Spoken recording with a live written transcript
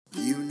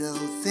You know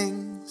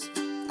things,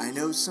 I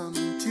know some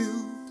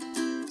too.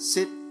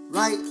 Sit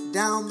right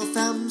down, the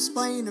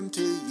femsplain them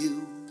to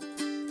you.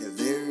 If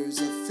there's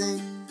a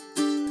thing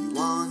you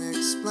want to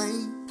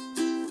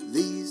explain,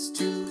 these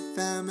two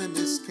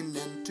feminists can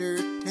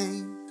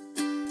entertain.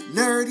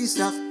 Nerdy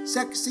stuff,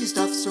 sexy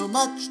stuff, so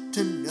much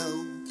to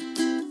know.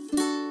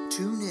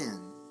 Tune in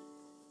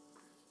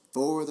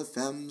for the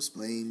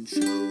Femsplain Show.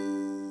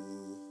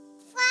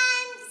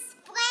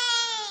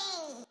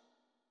 Femsplain!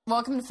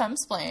 Welcome to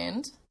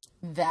Femsplained.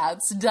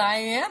 That's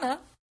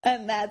Diana.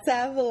 And that's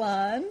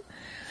Avalon.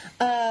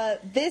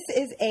 This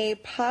is a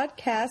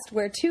podcast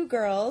where two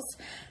girls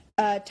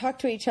talk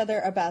to each other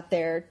about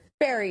their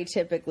very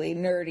typically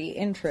nerdy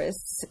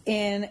interests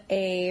in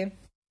a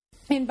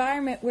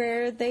environment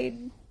where they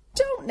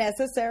don't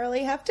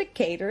necessarily have to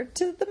cater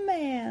to the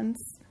mans.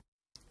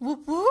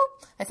 Whoop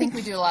whoop. I think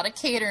we do a lot of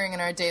catering in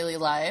our daily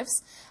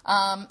lives.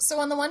 So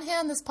on the one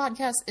hand, this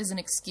podcast is an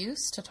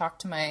excuse to talk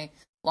to my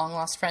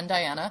long-lost friend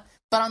Diana.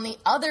 But on the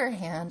other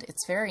hand,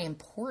 it's very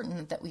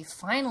important that we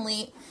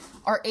finally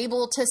are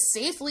able to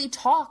safely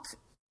talk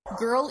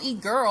girl-y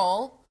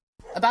girl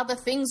about the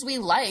things we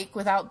like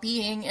without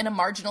being in a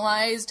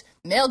marginalized,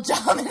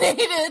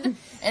 male-dominated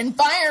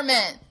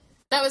environment.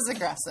 That was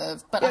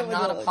aggressive, but I'm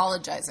not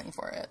apologizing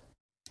for it.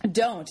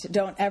 Don't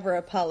ever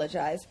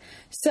apologize.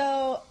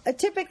 So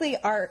typically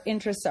our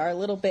interests are a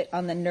little bit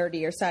on the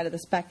nerdier side of the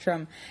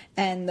spectrum,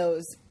 and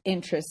those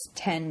interests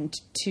tend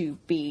to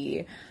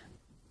be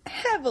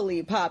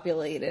heavily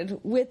populated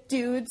with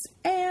dudes,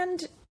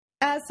 and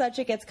as such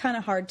it gets kind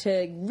of hard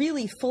to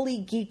really fully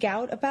geek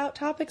out about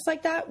topics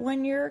like that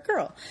when you're a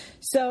girl.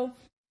 So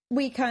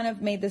we kind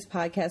of made this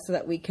podcast so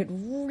that we could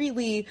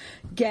really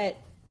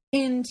get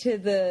into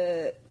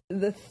the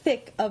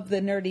thick of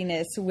the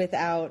nerdiness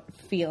without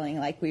feeling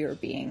like we were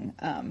being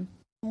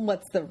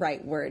what's the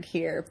right word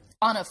here?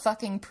 On a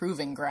fucking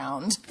proving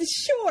ground.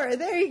 Sure,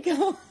 there you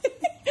go.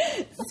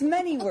 It's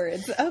many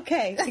words.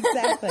 Okay,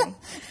 exactly.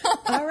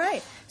 All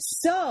right.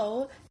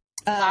 So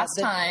last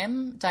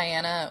time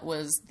Diana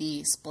was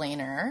the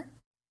splainer.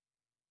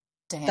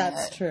 Diana,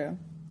 that's true.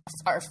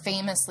 Our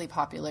famously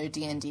popular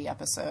D&D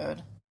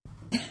episode.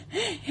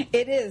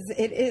 It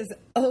is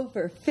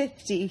over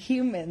 50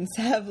 humans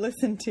have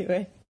listened to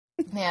it.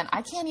 Man,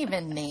 I can't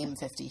even name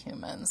 50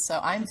 humans, so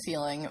I'm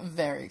feeling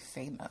very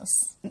famous.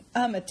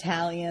 I'm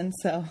Italian,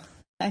 so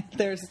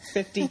there's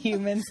 50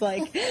 humans,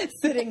 like,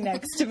 sitting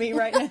next to me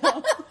right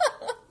now.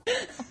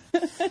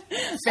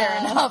 Fair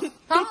enough.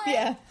 Hi.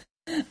 Yeah.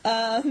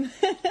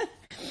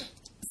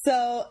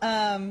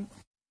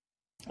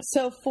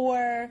 So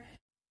for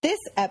this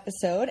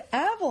episode,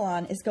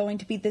 Avalon is going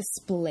to be the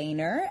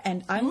splainer,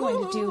 and I'm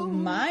going to do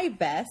my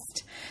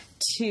best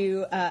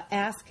to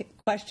ask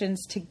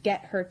questions to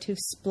get her to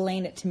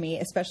explain it to me,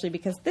 especially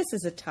because this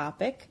is a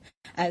topic,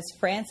 as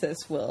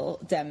Frances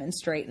will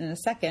demonstrate in a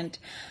second,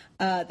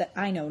 that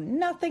I know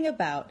nothing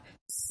about.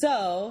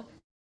 So,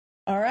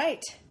 all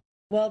right.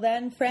 Well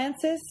then,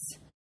 Frances,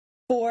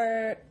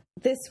 for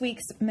this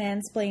week's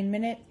Mansplain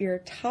Minute, your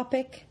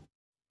topic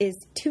is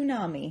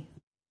Toonami.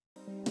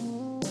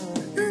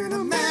 In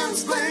a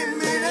Mansplain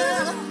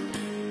Minute,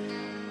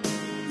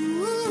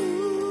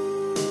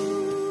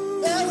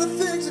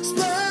 everything's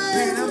explained.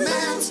 In a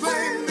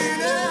Mansplain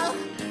Minute,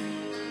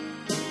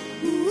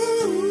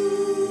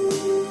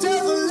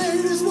 tell the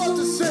ladies what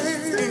to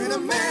say. In a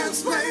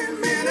Mansplain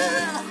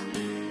Minute,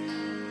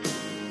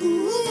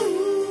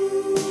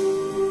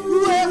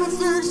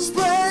 everything's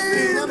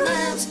explained. In a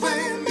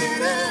Mansplain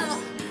Minute,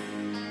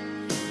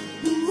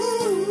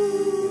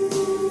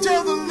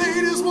 tell the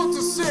ladies what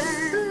to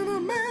say. In a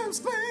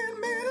Mansplain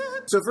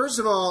Minute. So first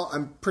of all,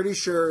 I'm pretty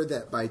sure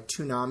that by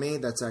Toonami,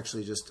 that's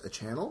actually just a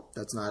channel.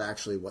 That's not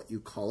actually what you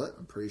call it.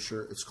 I'm pretty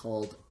sure it's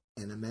called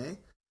anime.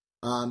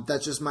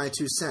 That's just my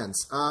 2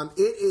 cents.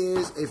 It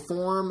is a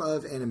form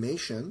of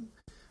animation,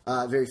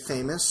 very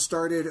famous,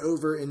 started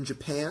over in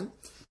Japan,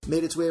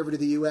 made its way over to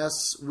the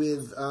U.S.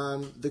 with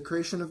the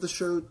creation of the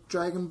show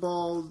Dragon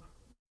Ball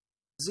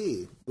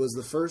Z, was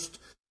the first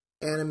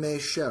anime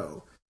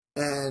show,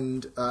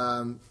 and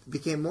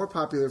became more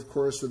popular, of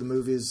course, with the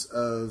movies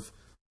of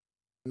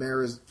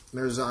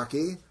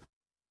Miyazaki,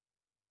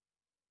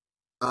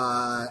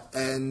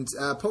 and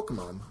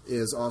Pokemon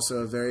is also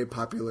a very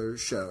popular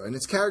show. And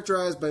it's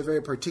characterized by a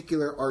very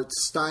particular art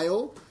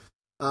style.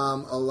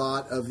 A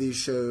lot of these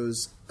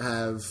shows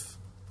have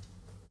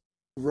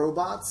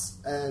robots,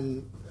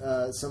 and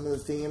some of the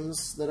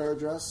themes that are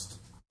addressed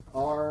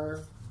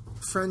are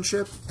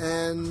friendship,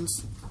 and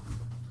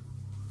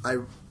I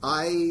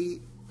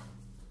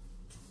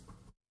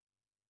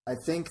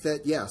think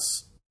that, yes,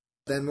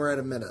 then we're at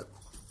a minute.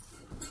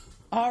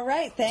 All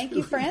right. Thank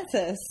you,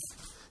 Frances.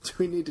 Do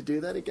we need to do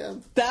that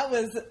again? That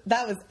was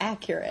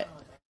accurate.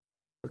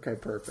 Okay,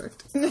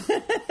 perfect.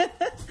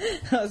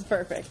 That was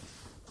perfect.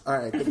 All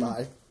right,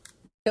 goodbye.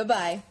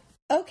 Goodbye.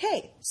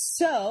 Okay,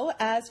 so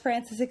as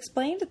Frances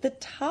explained, the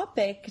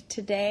topic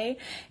today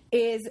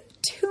is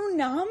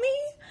Toonami,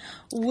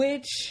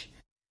 which,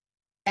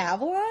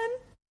 Avalon?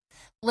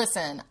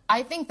 Listen,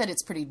 I think that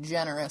it's pretty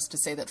generous to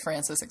say that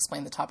Francis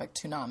explained the topic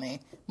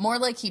Toonami. More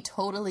like he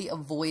totally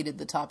avoided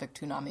the topic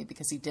Toonami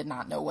because he did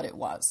not know what it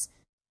was.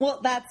 Well,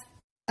 that's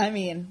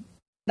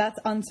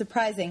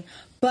unsurprising.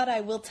 But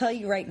I will tell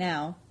you right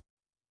now,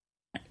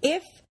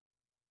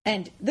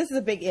 and this is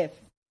a big if,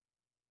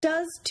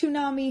 does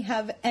Toonami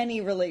have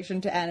any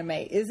relation to anime?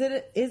 Is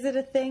it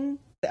a thing?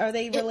 Are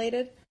they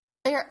related?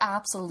 They are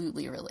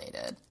absolutely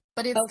related.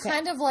 But it's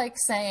kind of like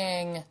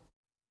saying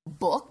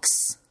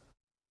books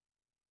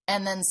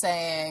and then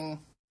saying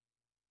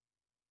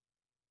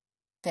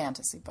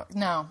fantasy book.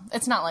 No,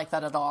 it's not like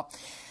that at all.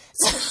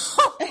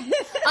 So,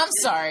 I'm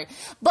sorry.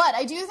 But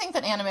I do think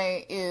that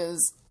anime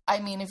is, I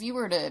mean, if you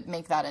were to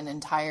make that an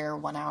entire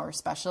 1 hour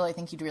special, I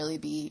think you'd really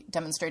be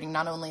demonstrating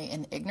not only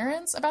an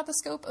ignorance about the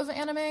scope of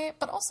anime,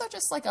 but also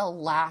just like a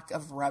lack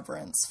of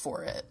reverence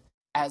for it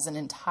as an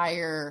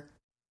entire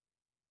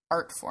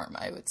art form,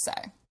 I would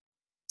say.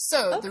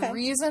 So the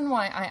reason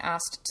why I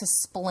asked to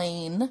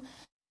explain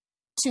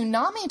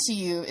Toonami to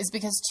you is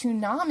because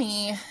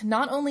Toonami,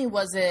 not only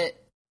was it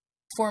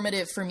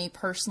formative for me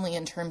personally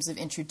in terms of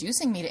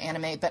introducing me to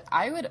anime, but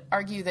I would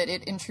argue that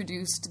it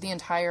introduced the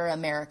entire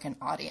American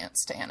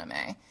audience to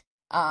anime.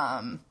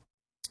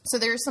 So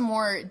there's some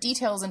more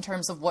details in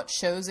terms of what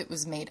shows it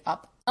was made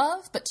up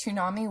of, but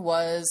Toonami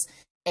was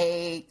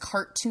a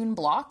cartoon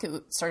block.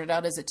 It started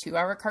out as a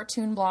 2-hour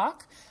cartoon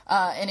block,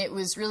 and it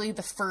was really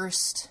the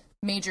first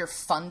major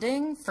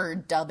funding for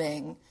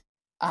dubbing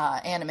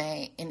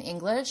anime in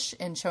English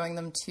and showing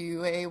them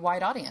to a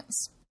wide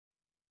audience.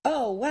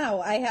 Oh,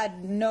 wow. I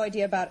had no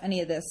idea about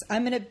any of this.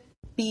 I'm going to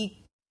be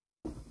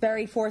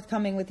very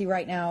forthcoming with you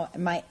right now.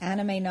 My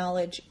anime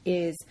knowledge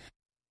is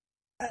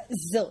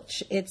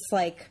zilch. It's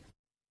like,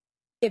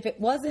 if it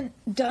wasn't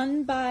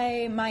done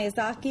by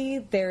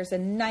Miyazaki, there's a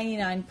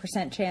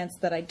 99% chance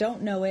that I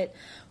don't know it,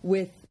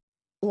 with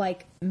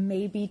like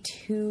maybe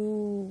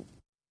 2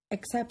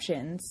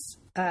 exceptions.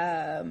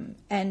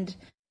 And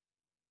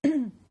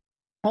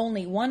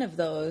only one of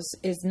those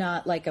is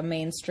not like a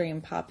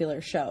mainstream popular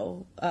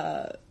show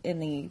in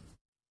the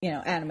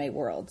anime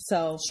world.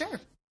 So sure.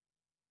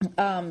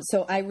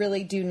 So I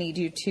really do need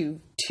you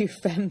to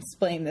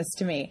explain this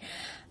to me.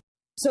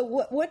 So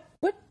what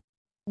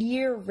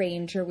year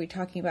range are we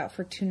talking about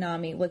for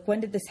Toonami? Like, when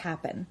did this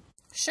happen?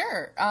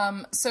 Sure.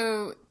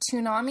 So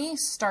Toonami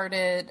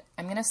started,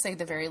 I'm going to say,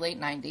 the very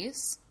late 90s,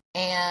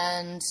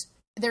 and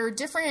there are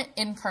different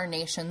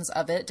incarnations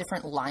of it,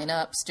 different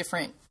lineups,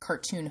 different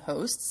cartoon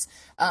hosts,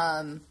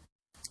 that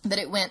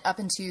it went up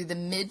into the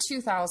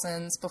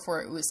mid-2000s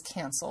before it was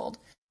canceled.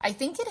 I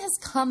think it has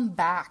come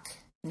back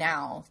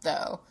now,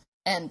 though,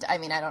 and I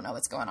mean, I don't know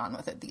what's going on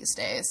with it these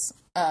days.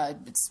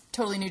 It's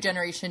totally new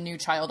generation, new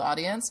child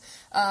audience,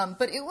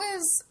 but it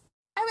was,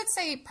 I would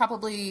say,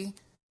 probably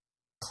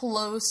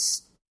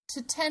close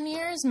to 10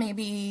 years,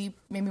 maybe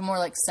more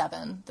like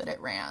 7 that it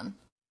ran.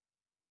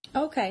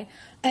 Okay.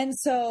 And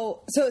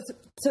so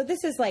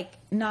this is like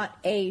not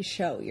a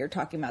show you're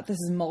talking about. This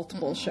is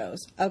multiple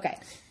shows. Okay.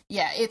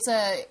 Yeah, it's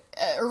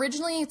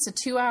originally it's a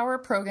 2-hour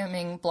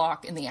programming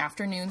block in the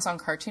afternoons on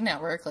Cartoon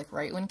Network, like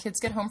right when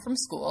kids get home from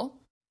school.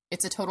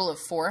 It's a total of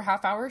 4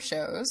 half-hour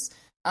shows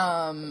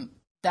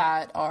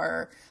that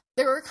are,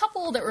 there were a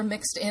couple that were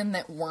mixed in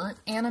that weren't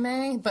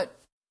anime, but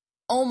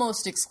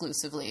almost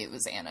exclusively it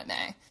was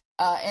anime.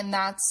 And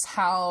that's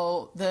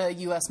how the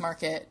US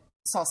market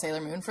saw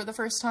Sailor Moon for the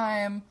first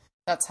time.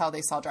 That's how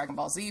they saw Dragon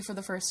Ball Z for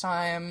the first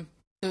time.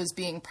 Those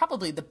being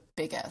probably the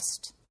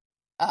biggest,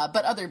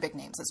 but other big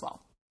names as well.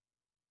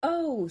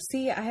 Oh,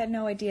 see, I had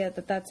no idea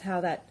that that's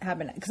how that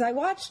happened. Because I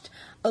watched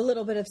a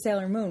little bit of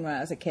Sailor Moon when I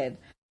was a kid.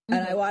 Mm-hmm.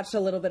 And I watched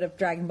a little bit of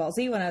Dragon Ball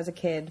Z when I was a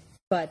kid.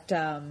 But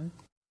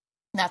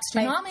that's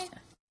Toonami.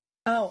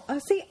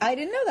 See, I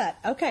didn't know that.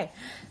 Okay,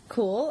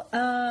 cool.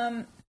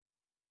 All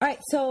right,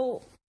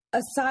 so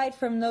aside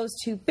from those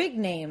 2 big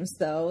names,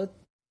 though,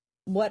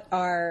 what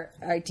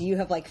do you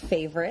have like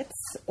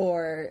favorites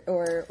or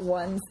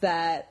ones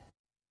that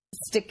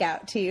stick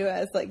out to you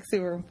as like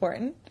super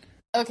important?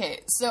 Okay,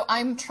 so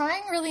I'm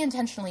trying really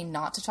intentionally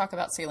not to talk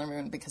about Sailor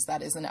Moon because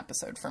that is an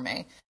episode for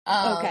me.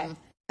 Okay,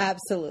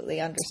 absolutely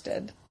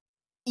understood.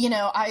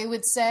 I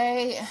would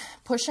say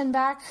pushing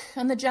back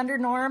on the gender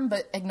norm,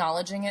 but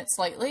acknowledging it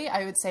slightly.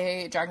 I would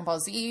say Dragon Ball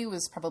Z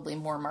was probably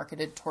more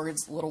marketed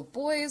towards little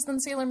boys than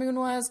Sailor Moon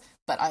was,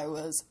 but I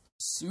was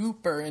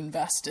super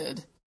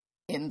invested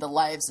in the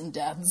lives and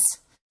deaths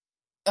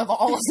of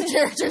all of the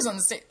characters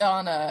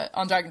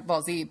on Dragon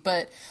Ball Z.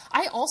 But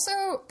I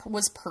also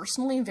was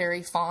personally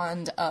very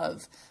fond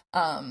of,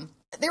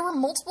 there were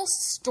multiple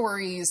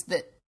stories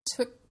that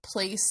took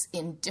place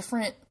in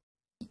different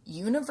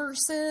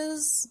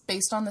universes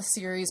based on the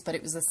series, but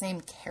it was the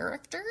same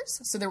characters.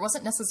 So there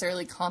wasn't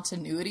necessarily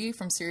continuity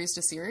from series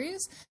to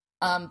series,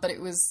 but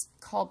it was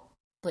called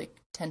like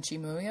Tenchi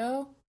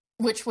Muyo,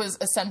 which was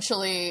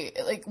essentially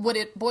like what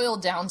it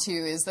boiled down to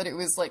is that it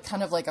was like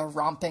kind of like a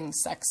romping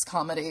sex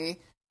comedy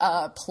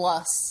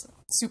plus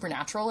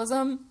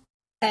supernaturalism.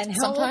 And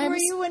how old were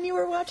you when you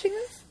were watching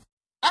this?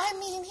 I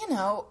mean,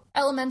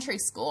 elementary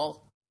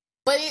school.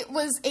 But it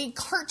was a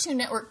Cartoon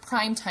Network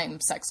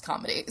primetime sex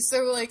comedy.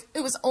 So, like,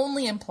 it was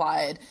only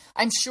implied.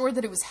 I'm sure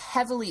that it was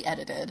heavily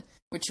edited,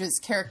 which was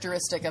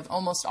characteristic of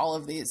almost all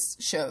of these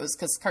shows,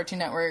 because Cartoon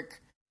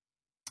Network,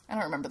 I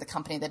don't remember the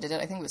company that did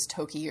it. I think it was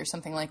Toki or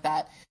something like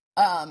that.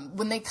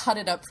 When they cut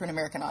it up for an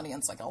American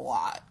audience, like, a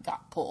lot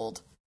got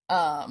pulled.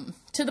 To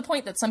the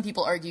point that some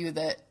people argue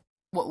that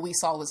what we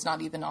saw was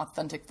not even an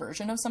authentic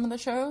version of some of the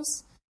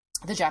shows.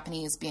 The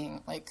Japanese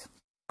being, like,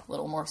 a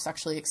little more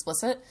sexually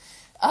explicit.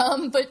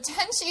 But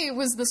Tenchi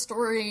was the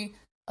story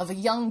of a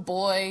young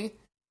boy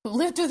who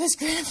lived with his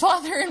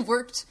grandfather and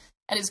worked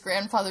at his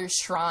grandfather's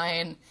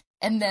shrine,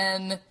 and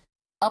then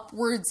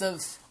upwards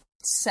of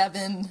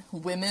 7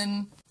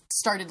 women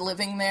started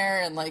living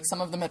there, and, like,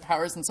 some of them had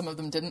powers and some of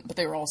them didn't, but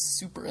they were all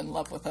super in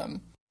love with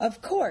him.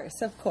 Of course.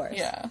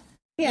 Yeah.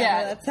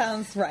 Yeah, that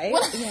sounds right.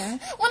 When Yeah.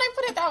 When I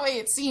put it that way,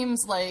 it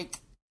seems like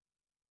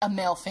a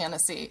male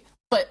fantasy,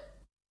 but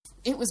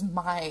it was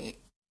my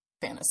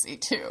fantasy,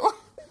 too.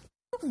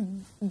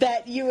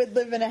 That you would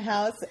live in a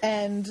house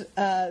and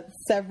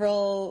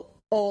several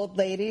old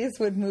ladies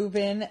would move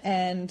in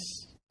and...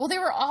 Well, they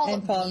were all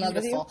fall in love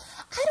with you? beautiful.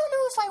 I don't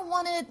know if I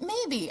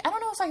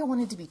don't know if I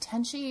wanted to be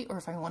Tenchi or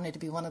if I wanted to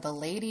be one of the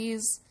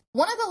ladies.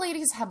 One of the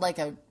ladies had like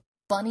a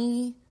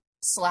bunny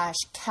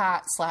 /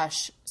 cat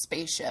 /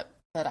 spaceship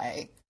that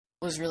I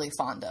was really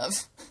fond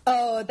of.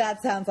 Oh,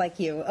 that sounds like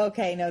you.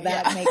 Okay, no,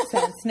 that makes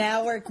sense.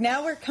 Now we're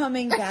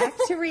coming back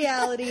to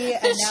reality,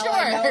 and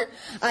now Sure.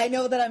 I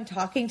know that I'm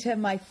talking to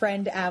my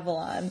friend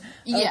Avalon.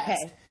 Yes.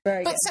 Okay,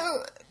 very good.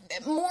 So,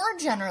 more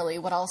generally,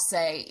 what I'll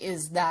say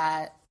is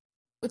that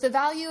with the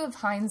value of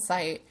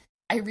hindsight,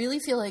 I really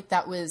feel like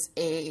that was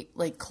a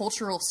like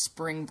cultural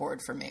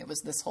springboard for me. It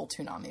was this whole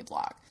Toonami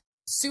blog.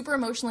 Super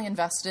emotionally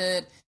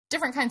invested,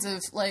 different kinds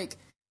of like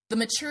the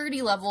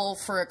maturity level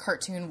for a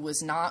cartoon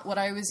was not what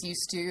I was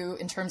used to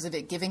in terms of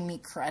it giving me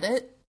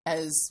credit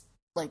as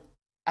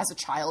a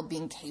child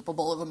being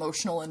capable of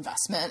emotional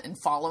investment and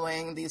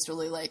following these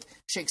really like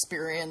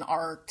Shakespearean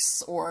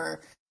arcs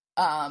or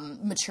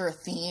mature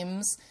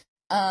themes.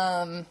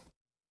 And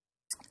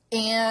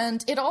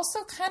it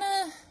also kind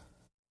of,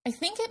 I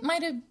think it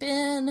might have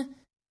been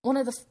one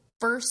of the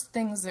first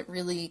things that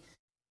really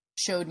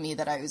showed me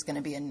that I was going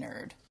to be a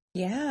nerd.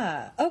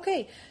 Yeah.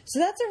 Okay. So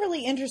that's a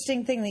really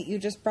interesting thing that you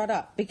just brought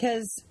up,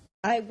 because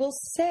I will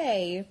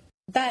say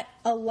that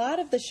a lot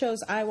of the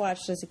shows I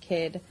watched as a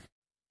kid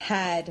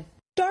had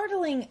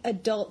startling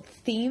adult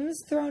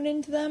themes thrown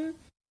into them,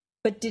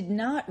 but did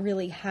not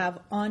really have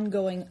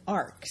ongoing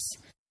arcs.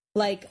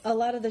 Like a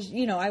lot of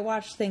the, I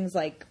watched things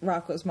like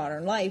Rocko's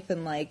Modern Life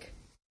and like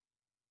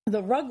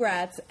the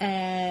Rugrats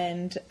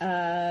and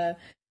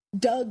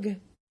Doug.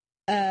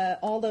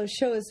 All those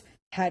shows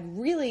had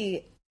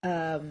really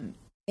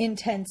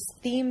intense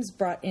themes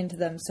brought into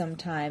them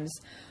sometimes,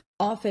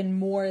 often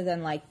more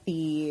than like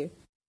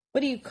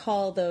what do you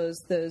call those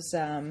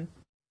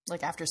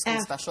like after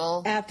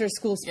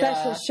school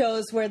special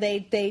shows where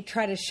they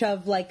try to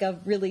shove like a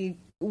really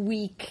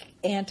weak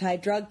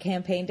anti-drug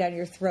campaign down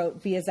your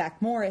throat via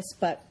Zach Morris,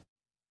 but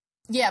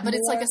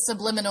it's like a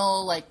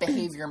subliminal like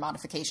behavior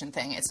modification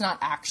thing. It's not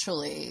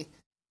actually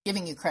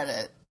giving you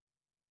credit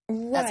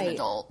as an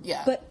adult.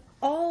 Yeah. But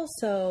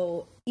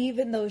also,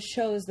 even those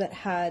shows that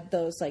had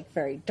those like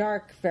very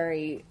dark,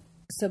 very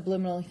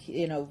subliminal,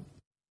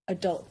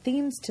 adult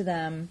themes to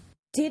them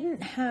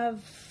didn't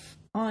have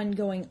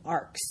ongoing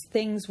arcs.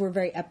 Things were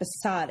very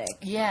episodic.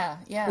 Yeah.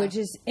 Which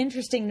is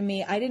interesting to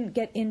me. I didn't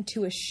get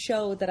into a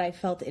show that I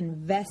felt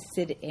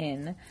invested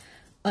in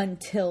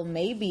until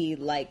maybe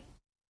like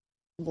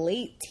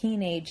late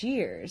teenage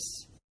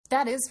years.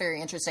 That is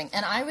very interesting.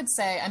 And I would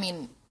say, I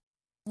mean,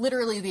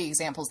 literally the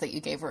examples that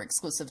you gave were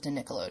exclusive to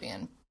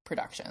Nickelodeon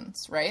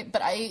productions, right?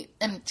 But I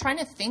am trying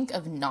to think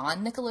of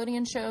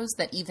non-Nickelodeon shows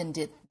that even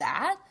did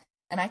that,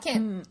 and I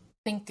can't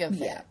think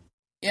of it.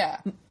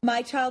 Yeah.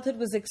 My childhood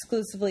was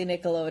exclusively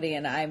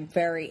Nickelodeon. I'm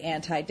very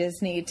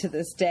anti-Disney to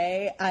this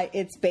day.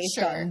 It's based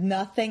on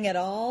nothing at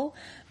all.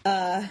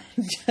 But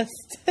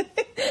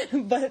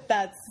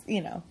that's,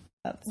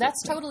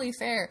 That's totally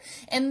fair.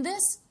 And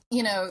this,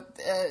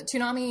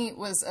 Toonami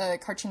was a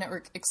Cartoon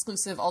Network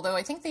exclusive, although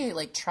I think they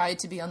like tried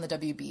to be on the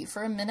WB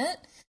for a minute.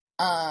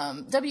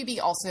 WB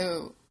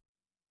also,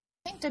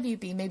 I think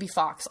WB, maybe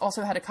Fox,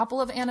 also had a couple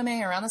of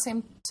anime around the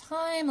same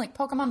time, like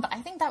Pokemon, but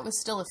I think that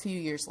was still a few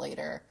years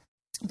later.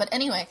 But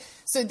anyway,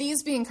 so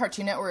these being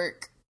Cartoon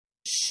Network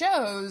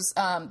shows,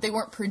 they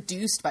weren't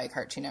produced by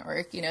Cartoon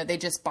Network, they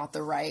just bought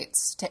the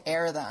rights to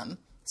air them.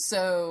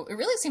 So it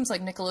really seems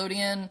like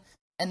Nickelodeon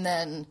and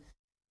then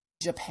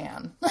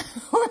Japan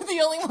were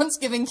the only ones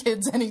giving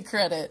kids any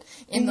credit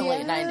in the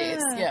late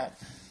 90s. Yeah.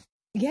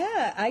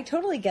 Yeah, I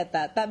totally get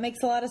that. That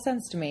makes a lot of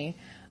sense to me.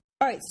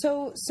 All right,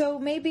 so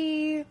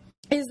maybe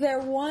is there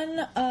one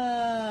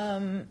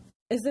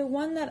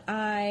that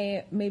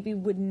I maybe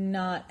would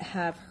not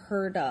have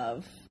heard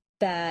of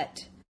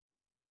that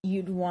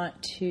you'd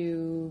want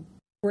to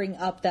bring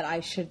up that I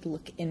should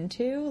look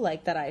into,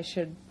 like that I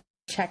should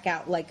check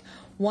out, like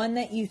one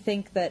that you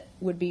think that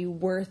would be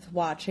worth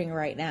watching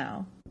right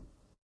now?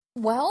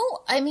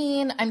 Well, I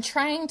mean, I'm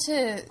trying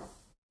to.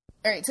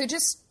 All right, so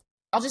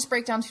I'll just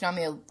break down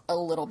Toonami a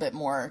little bit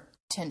more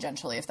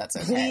tangentially, if that's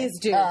okay.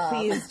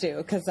 Please do,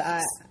 because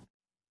I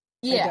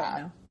don't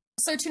know.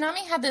 So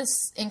Toonami had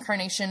this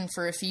incarnation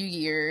for a few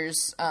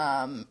years,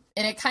 and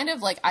it kind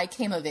of like I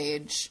came of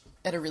age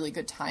at a really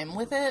good time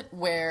with it,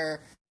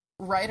 where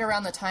right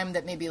around the time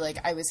that maybe like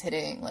I was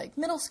hitting like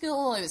middle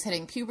school, I was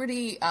hitting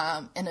puberty,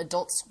 and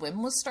Adult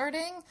Swim was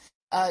starting.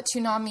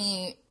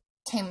 Toonami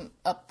came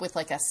up with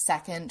like a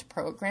second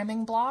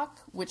programming block,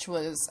 which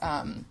was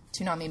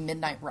Toonami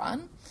Midnight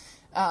Run.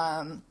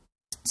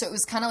 So it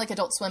was kind of like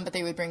Adult Swim, but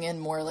they would bring in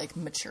more like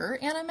mature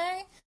anime.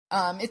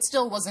 It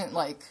still wasn't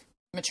like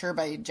mature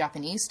by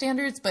Japanese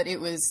standards, but it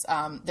was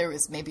there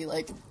was maybe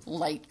like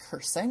light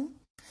cursing,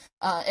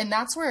 and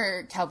that's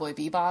where Cowboy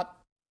Bebop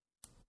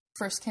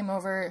first came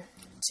over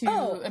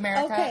to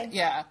America. Okay.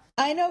 Yeah,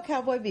 I know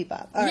Cowboy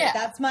Bebop. All right,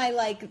 that's my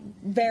like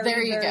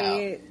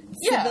very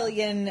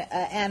civilian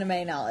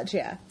anime knowledge.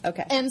 Yeah,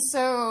 okay. And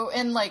so,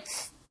 and like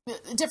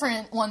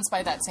different ones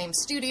by that same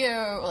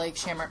studio, like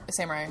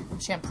Samurai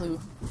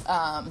Champloo,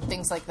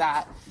 things like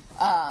that.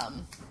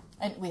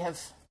 And we have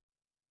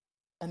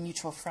a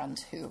mutual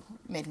friend who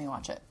made me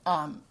watch it.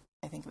 I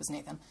think it was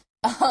Nathan.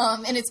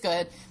 And it's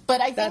good.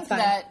 But I think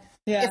that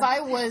if I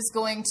was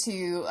going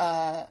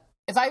to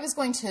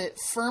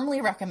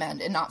firmly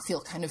recommend and not feel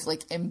kind of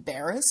like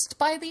embarrassed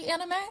by the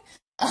anime,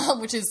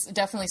 which is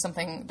definitely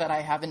something that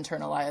I have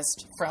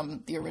internalized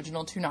from the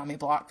original Toonami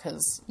block,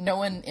 because no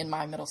one in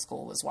my middle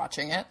school was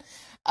watching it.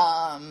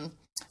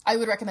 I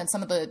would recommend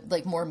some of the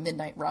like more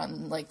Midnight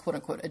Run, like quote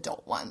unquote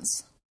adult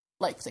ones,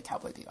 like the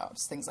Cowboy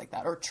Bebops, things like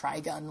that. Or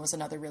Trigun was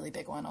another really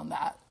big one on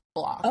that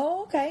block.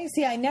 Oh, okay.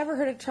 See, I never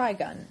heard of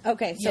Trigun.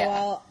 Okay,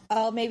 so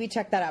I'll maybe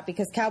check that out,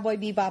 because Cowboy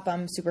Bebop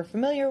I'm super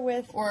familiar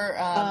with. Or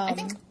I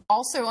think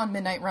also on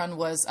Midnight Run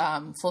was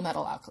Full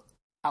Metal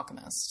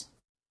Alchemist.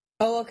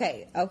 Oh,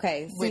 okay.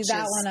 See,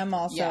 that one I'm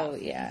also,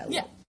 yeah.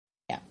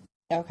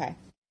 Okay.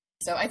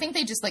 So I think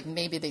they just like,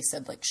 maybe they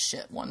said like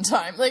shit one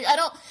time. Like,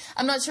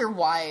 I'm not sure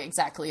why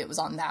exactly it was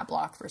on that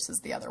block versus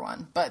the other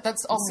one, but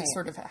that's also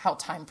sort of how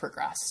time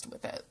progressed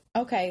with it.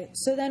 Okay.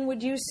 So then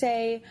would you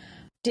say,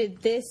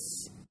 did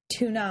these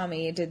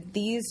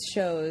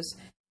shows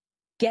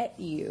get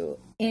you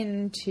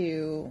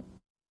into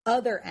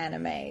other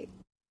anime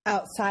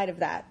outside of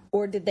that?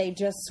 Or did they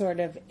just sort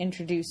of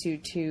introduce you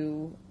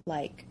to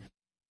like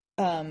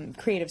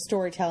creative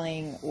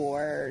storytelling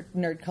or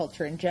nerd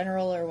culture in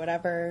general or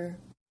whatever?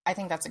 I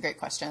think that's a great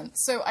question.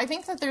 So I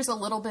think that there's a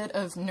little bit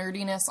of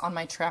nerdiness on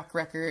my track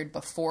record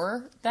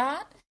before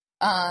that,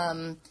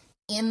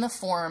 in the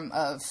form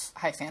of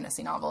high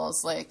fantasy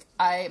novels. Like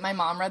my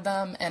mom read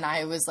them, and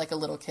I was like a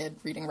little kid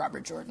reading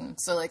Robert Jordan.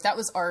 So like that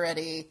was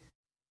already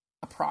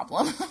a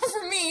problem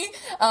for me,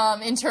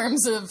 in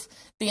terms of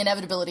the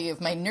inevitability of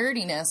my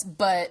nerdiness.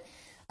 But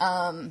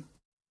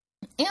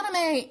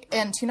anime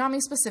and Toonami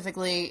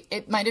specifically,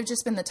 it might have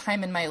just been the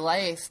time in my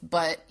life,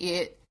 but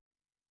it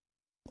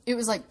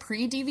was like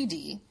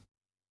pre-DVD.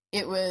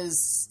 It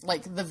was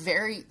like the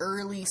very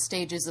early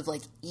stages of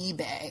like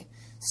eBay.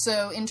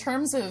 So in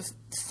terms of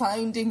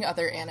finding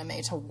other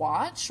anime to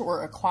watch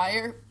or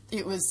acquire,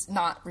 it was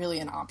not really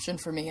an option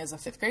for me as a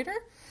fifth grader.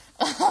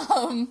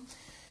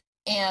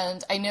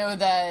 And I know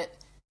that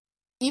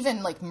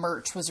even like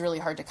merch was really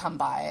hard to come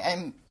by.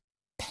 I'm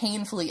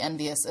painfully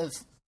envious of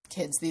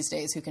kids these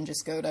days who can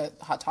just go to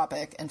Hot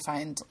Topic and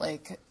find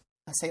like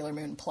a Sailor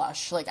Moon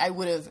plush. Like I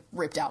would have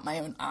ripped out my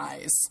own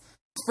eyes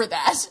for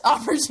that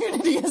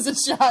opportunity as a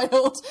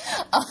child,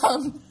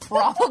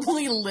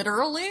 probably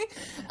literally.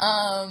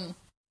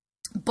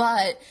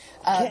 But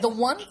the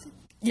one,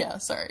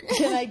 sorry.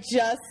 Can I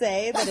just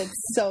say that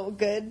it's so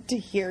good to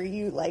hear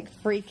you like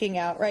freaking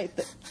out right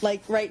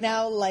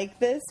now like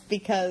this,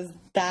 because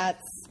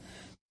that's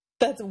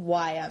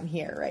why I'm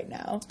here right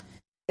now.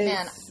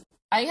 Man,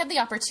 I had the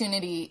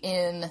opportunity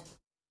in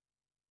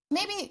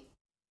maybe,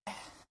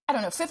 I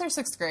don't know, 5th or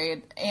 6th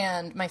grade,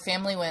 and my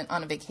family went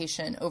on a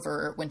vacation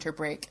over winter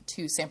break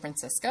to San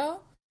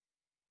Francisco.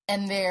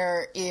 And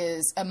there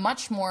is a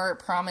much more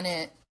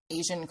prominent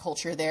Asian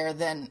culture there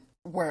than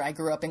where I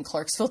grew up in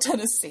Clarksville,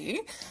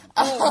 Tennessee.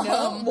 Oh,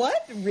 no?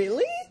 What?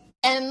 Really?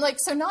 And, like,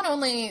 so not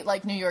only,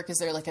 like, New York is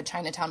there, like, a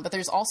Chinatown, but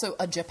there's also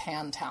a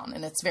Japantown,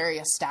 and it's very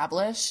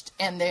established,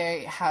 and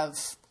they have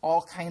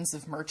all kinds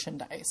of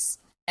merchandise.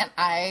 And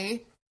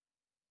I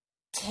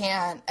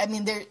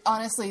mean,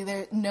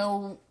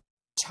 no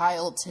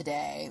child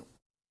today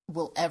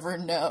will ever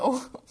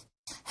know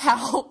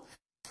how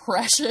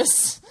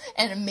precious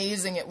and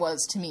amazing it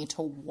was to me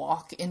to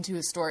walk into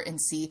a store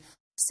and see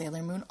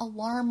Sailor Moon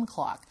alarm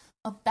clock,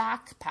 a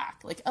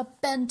backpack, like a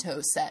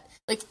bento set,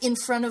 like in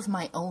front of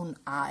my own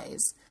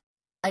eyes.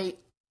 I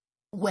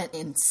went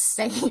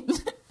insane.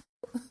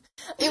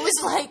 It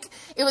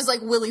was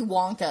like Willy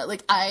Wonka.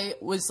 Like I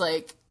was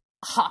like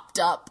hopped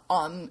up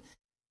on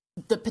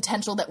the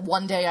potential that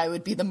one day I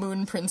would be the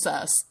Moon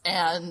Princess,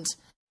 and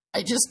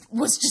I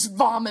was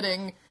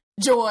vomiting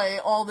joy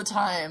all the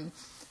time.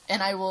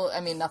 And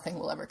nothing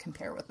will ever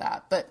compare with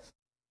that. But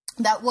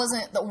that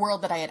wasn't the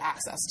world that I had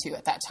access to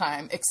at that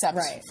time, except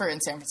Right. for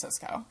in San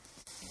Francisco.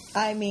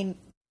 I mean,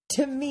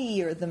 to me,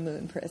 you're the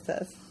Moon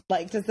Princess.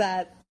 Like, does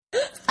that...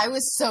 I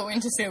was so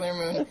into Sailor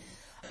Moon.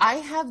 I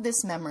have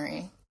this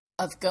memory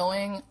of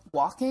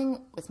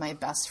walking with my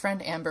best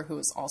friend Amber, who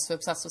was also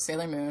obsessed with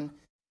Sailor Moon,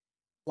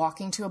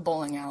 walking to a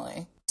bowling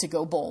alley to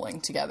go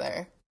bowling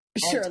together.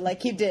 Sure,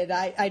 like you did.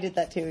 I did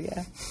that too,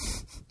 yeah.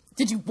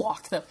 Did you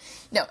walk though?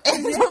 No.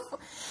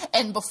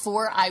 And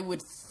before I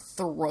would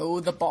throw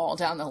the ball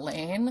down the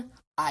lane,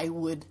 I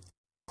would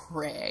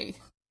pray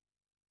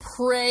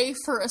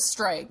for a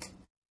strike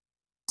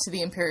to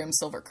the Imperium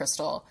Silver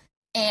Crystal.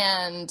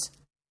 And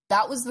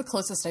that was the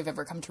closest I've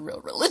ever come to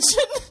real religion.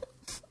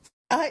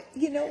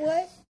 You know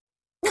what?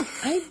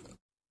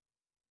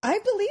 I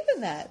believe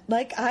in that.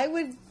 Like, I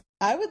would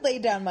lay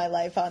down my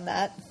life on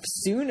that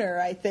sooner,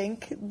 I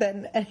think,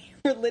 than any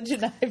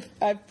religion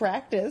I've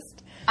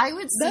practiced. I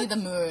would see the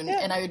moon,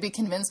 and I would be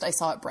convinced I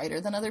saw it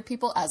brighter than other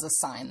people as a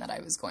sign that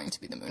I was going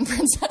to be the Moon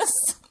Princess.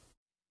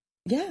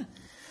 Yeah.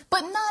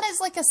 But not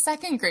as, like, a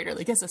second grader,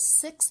 like, as a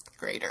sixth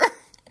grader.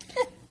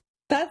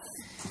 That's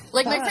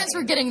like, fine. my friends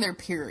were getting their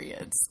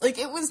periods. Like,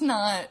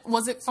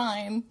 was it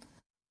fine?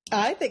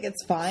 I think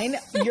it's fine.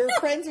 Your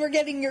friends were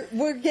getting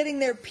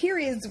their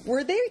periods.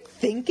 Were they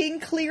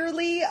thinking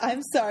clearly?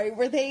 I'm sorry.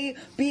 Were they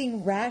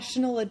being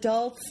rational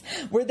adults?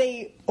 Were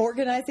they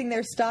organizing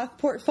their stock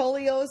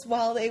portfolios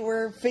while they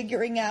were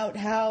figuring out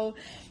how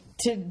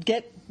to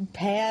get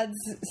pads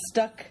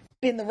stuck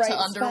in the right To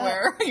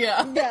underwear, spot?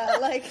 Yeah,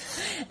 like,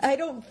 I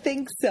don't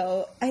think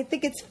so. I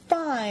think it's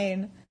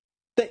fine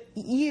that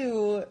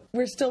you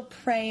were still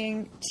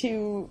praying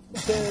to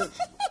the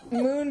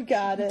moon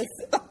goddess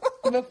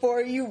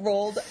before you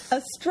rolled a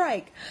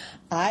strike.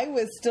 I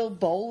was still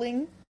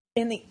bowling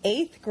in the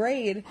 8th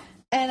grade,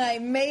 and I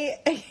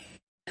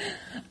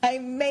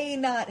may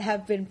not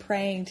have been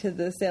praying to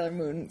the Sailor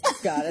Moon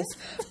goddess,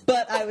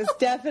 but I was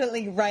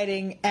definitely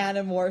writing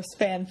Animorphs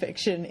fan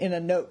fiction in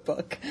a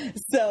notebook.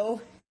 So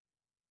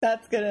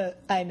that's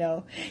I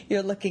know.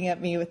 You're looking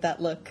at me with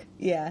that look.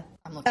 Yeah.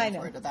 I'm looking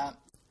forward to that.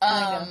 I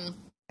know.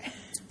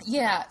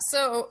 Yeah,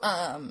 so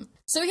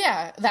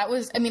yeah, that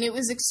was, I mean, it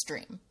was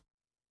extreme.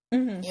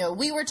 Mm-hmm. You know,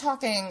 we were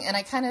talking, and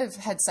I kind of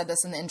had said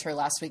this in the intro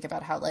last week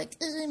about how, like,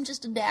 I'm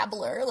just a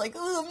dabbler. Like,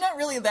 I'm not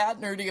really that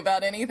nerdy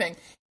about anything.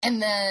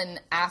 And then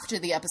after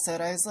the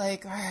episode, I was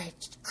like, all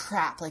right,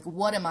 crap. Like,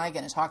 what am I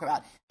going to talk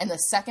about? And the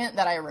second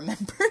that I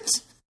remembered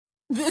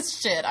this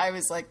shit, I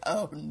was like,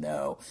 oh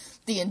no.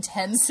 The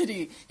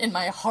intensity in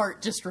my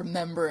heart just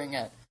remembering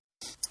it.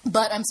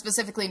 But I'm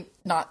specifically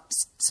not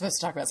supposed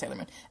to talk about Sailor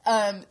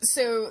Moon.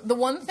 So the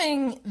one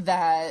thing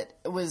that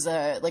was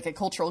a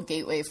cultural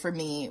gateway for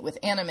me with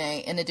anime,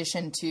 in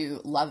addition to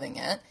loving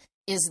it,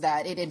 is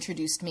that it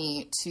introduced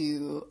me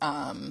to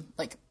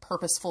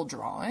purposeful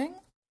drawing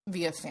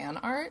via fan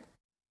art.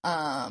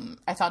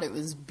 I thought it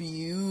was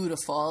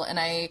beautiful, and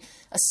I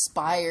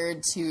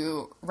aspired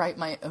to write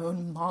my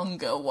own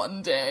manga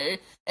one day.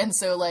 And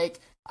so, like,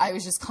 I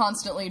was just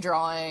constantly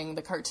drawing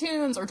the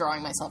cartoons or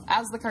drawing myself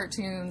as the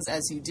cartoons,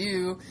 as you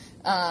do.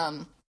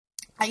 I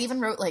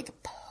even wrote, like,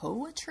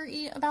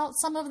 poetry about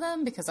some of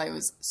them because I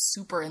was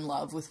super in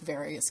love with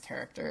various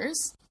characters.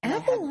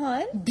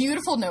 Avalon?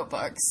 Beautiful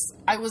notebooks.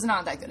 I was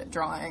not that good at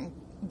drawing,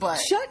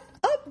 but... Shut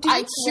up, dude.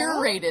 I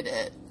curated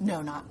it.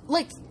 No.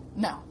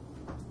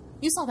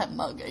 You saw that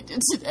mug I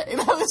did today.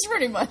 That was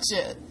pretty much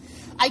it.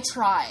 I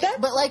tried,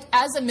 but, like,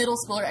 as a middle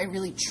schooler, I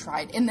really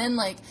tried. And then,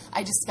 like,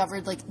 I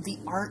discovered, like, the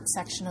art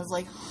section of,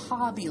 like,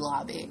 Hobby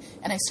Lobby,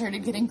 and I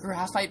started getting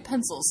graphite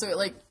pencils. So it,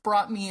 like,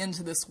 brought me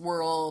into this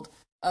world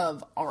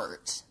of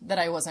art that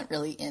I wasn't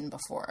really in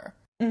before,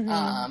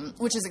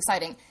 which is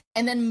exciting.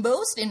 And then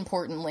most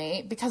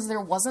importantly, because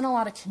there wasn't a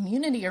lot of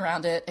community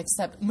around it,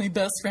 except my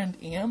best friend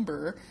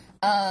Amber,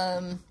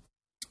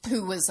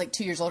 who was, like,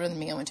 2 years older than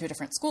me and went to a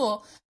different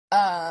school,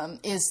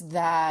 is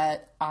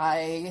that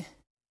I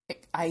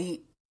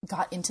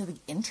got into the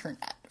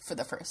internet for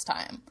the first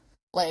time.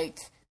 Like,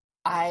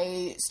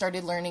 I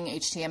started learning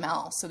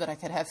HTML so that I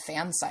could have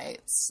fan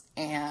sites,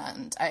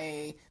 and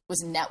I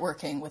was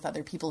networking with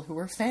other people who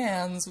were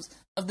fans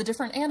of the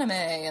different anime,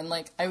 and,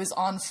 like, I was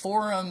on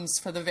forums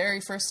for the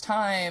very first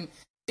time,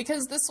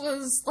 because this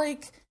was,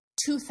 like,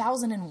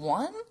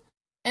 2001,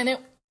 and it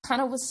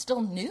kind of was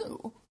still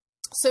new.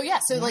 So, yeah,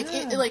 it,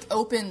 like,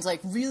 opened,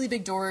 like, really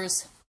big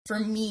doors for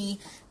me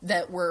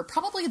that were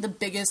probably the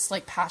biggest,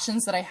 like,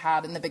 passions that I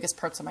had and the biggest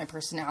parts of my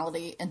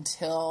personality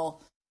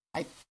until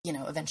I,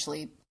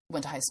 eventually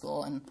went to high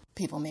school and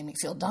people made me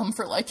feel dumb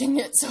for liking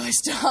it, so I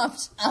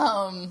stopped.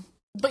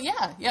 But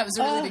yeah, it was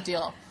a really big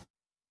deal.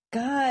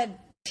 God,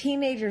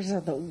 teenagers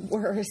are the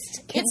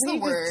worst. It's the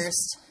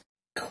worst.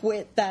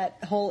 Quit that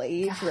whole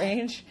age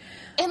range.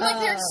 And, like,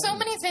 there's so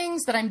many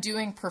things that I'm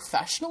doing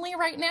professionally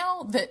right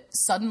now that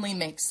suddenly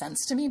make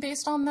sense to me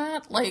based on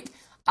that. Like,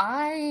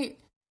 I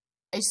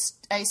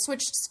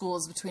switched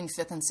schools between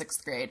 5th and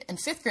 6th grade. In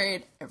 5th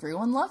grade,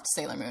 everyone loved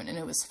Sailor Moon, and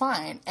it was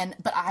fine.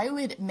 But I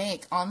would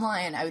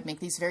make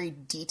these very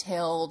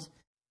detailed,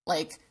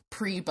 like,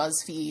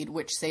 pre-BuzzFeed,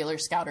 which Sailor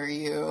Scout are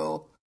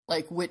you?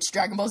 like, which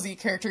Dragon Ball Z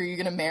character are you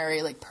going to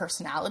marry, like,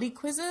 personality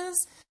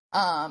quizzes.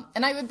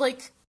 And I would,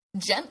 like,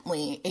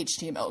 gently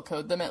HTML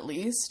code them at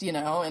least, you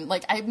know, and,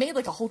 like, I made,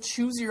 like, a whole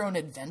choose your own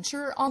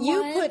adventure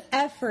online. You put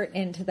effort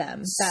into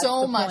them. That's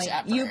so the much point.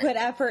 effort. You put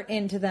effort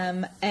into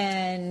them,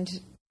 and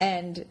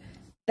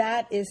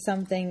that is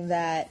something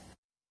that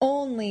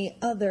only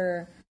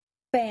other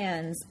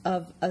fans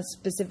of a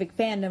specific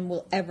fandom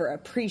will ever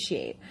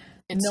appreciate.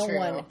 It's no true.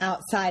 one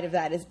outside of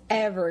that is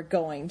ever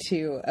going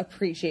to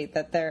appreciate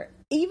that they're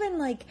even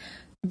like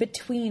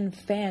between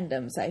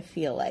fandoms. I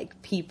feel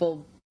like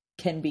people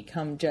can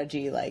become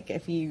judgy. Like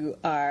if you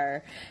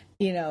are,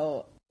 you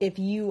know, if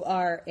you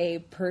are a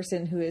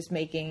person who is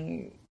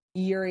making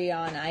Yuri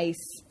on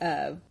Ice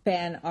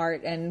fan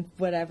art and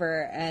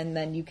whatever, and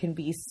then you can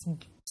be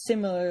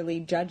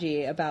similarly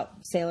judgy about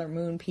Sailor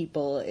Moon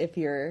people if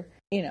you're,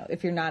 you know,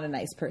 if you're not a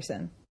nice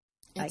person.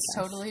 It's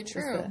totally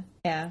true.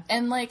 Yeah.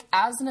 And, like,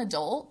 as an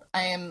adult,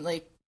 I am,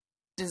 like,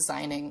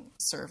 designing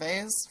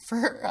surveys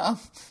for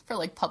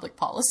like, public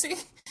policy.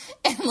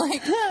 And,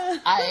 like,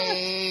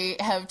 I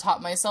have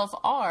taught myself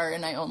R,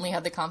 and I only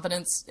had the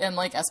confidence, and,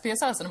 like,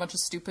 SPSS and a bunch of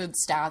stupid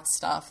stats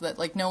stuff that,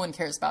 like, no one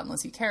cares about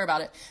unless you care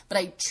about it. But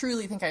I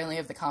truly think I only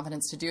have the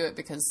confidence to do it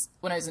because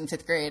when I was in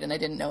 5th grade and I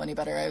didn't know any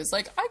better, I was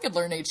like, I could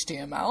learn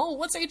HTML.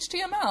 What's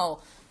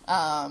HTML?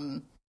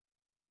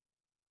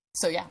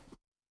 So, yeah.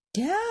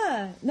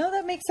 Yeah, no,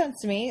 that makes sense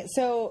to me.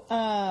 So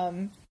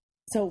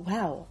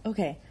wow,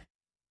 okay.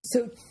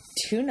 So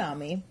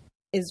Toonami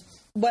is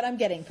what I'm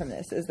getting from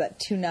this is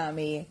that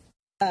Toonami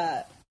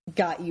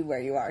got you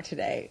where you are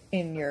today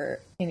in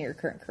your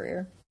current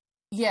career.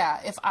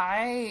 Yeah, if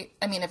I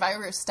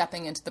were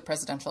stepping into the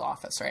presidential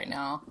office right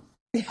now,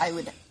 I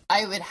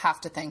would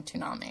have to thank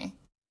Toonami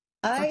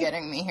for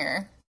getting me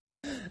here.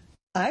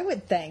 I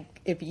would thank,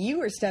 if you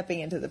were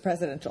stepping into the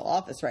presidential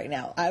office right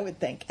now, I would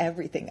thank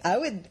everything. I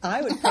would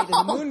pray to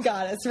the moon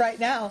goddess right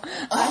now.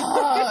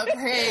 Oh,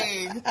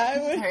 pray.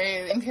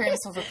 Pray. Imperial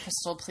Silver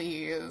Crystal,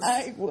 please.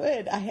 I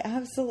would. I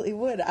absolutely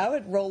would. I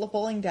would roll a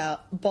bowling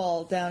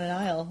ball down an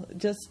aisle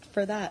just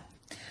for that.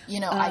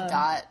 You know,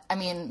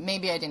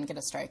 maybe I didn't get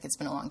a strike. It's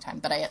been a long time,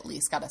 but I at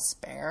least got a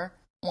spare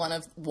one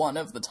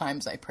of the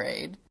times I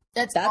prayed.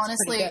 That's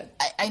honestly,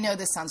 I know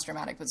this sounds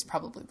dramatic, but it's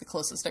probably the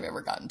closest I've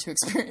ever gotten to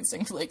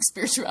experiencing, like,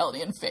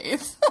 spirituality and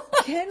faith.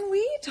 Can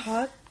we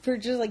talk for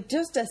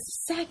just a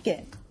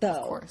second, though?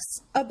 Of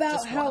course.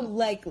 About how,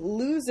 like,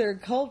 loser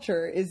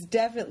culture is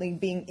definitely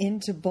being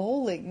into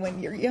bowling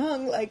when you're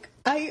young. Like,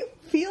 I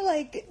feel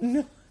like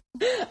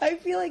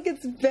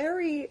it's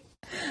very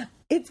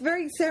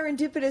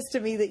serendipitous to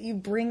me that you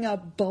bring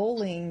up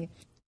bowling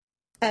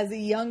as a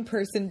young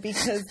person,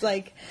 because,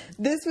 like,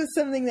 this was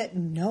something that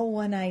no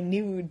one I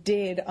knew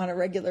did on a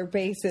regular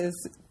basis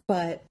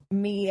but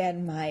me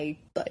and my,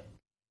 like,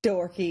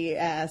 dorky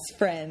ass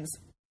friends.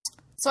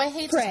 So I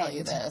hate to tell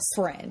you this.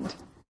 Sorry.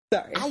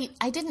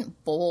 I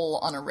didn't bowl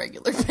on a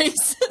regular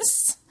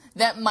basis.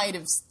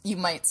 You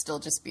might still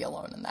just be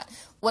alone in that.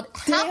 What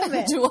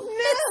happened to us?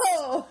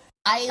 No!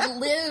 I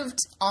lived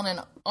on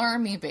an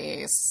army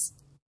base,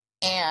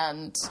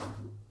 and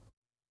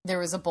there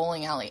was a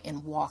bowling alley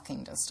in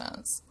walking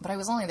distance, but I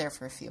was only there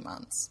for a few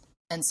months.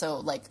 And so,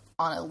 like,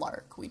 on a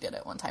lark, we did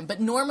it one time.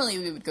 But normally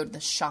we would go to the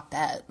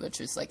Shopette,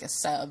 which is like a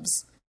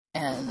Seb's,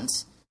 and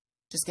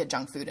just get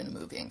junk food and a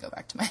movie and go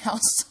back to my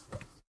house.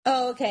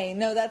 Oh, okay.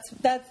 No, that's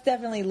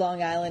definitely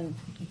Long Island.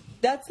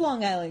 That's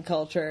Long Island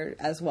culture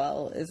as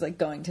well, is like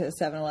going to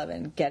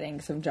 7-Eleven,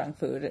 getting some junk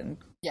food and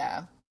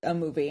a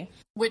movie.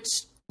 Which,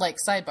 like,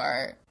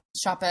 sidebar,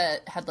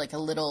 Shopette had, like, a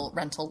little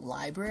rental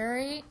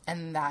library,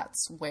 and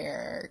that's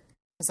where,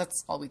 because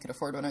that's all we could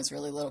afford when I was a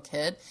really little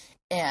kid,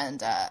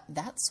 and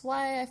that's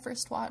why I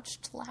first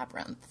watched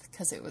Labyrinth,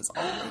 because it was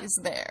always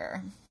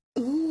there.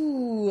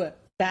 Ooh,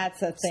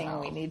 that's a thing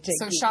we need to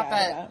geek out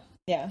about.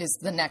 Yeah. Is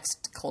the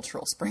next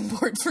cultural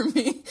springboard for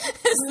me,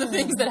 is the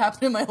things that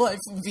happen in my life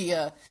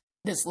via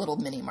this little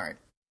mini mart.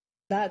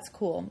 That's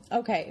cool.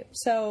 Okay,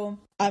 so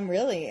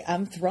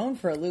I'm thrown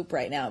for a loop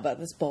right now about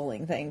this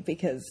bowling thing,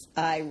 because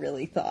I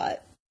really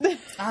thought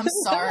I'm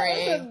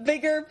sorry. That was a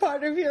bigger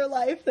part of your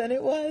life than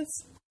it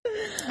was.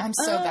 I'm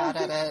so bad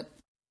at it.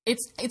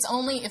 It's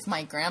only if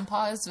my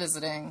grandpa is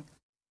visiting,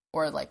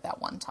 or like that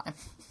one time.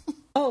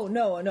 Oh,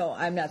 no,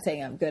 I'm not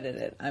saying I'm good at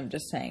it. I'm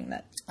just saying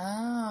that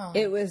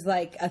it was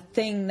like a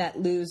thing that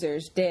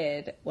losers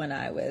did when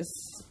I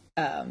was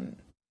a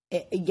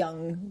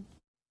young,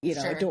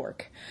 a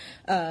dork.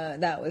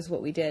 That was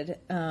what we did,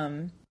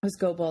 was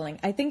go bowling.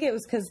 I think it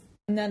was because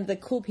none of the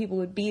cool people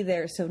would be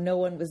there, so no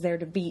one was there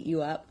to beat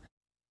you up.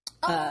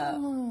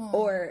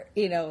 Or,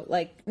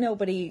 like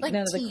nobody, like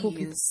none of the cool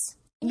people.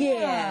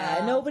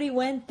 Yeah, nobody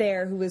went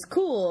there who was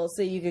cool,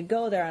 so you could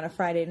go there on a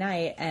Friday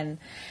night and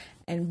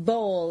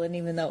bowl, and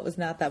even though it was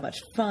not that much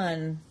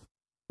fun,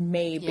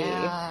 maybe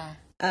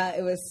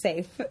it was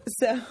safe.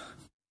 So,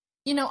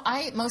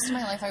 most of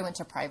my life I went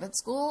to private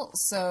school,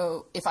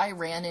 so if I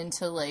ran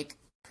into like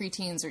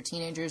preteens or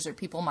teenagers or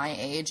people my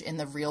age in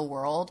the real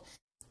world,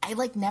 I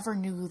like never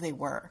knew who they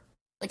were.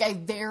 Like, I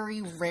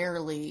very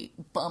rarely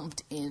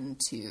bumped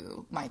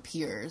into my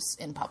peers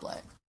in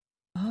public.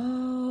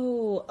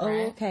 Oh,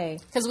 Right? okay.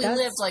 Because we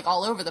lived, like,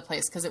 all over the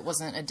place because it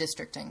wasn't a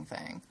districting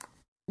thing.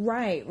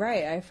 Right.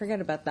 I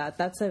forget about that.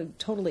 That's a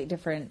totally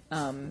different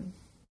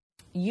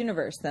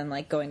universe than,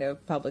 like, going to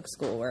public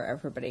school where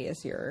everybody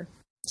is your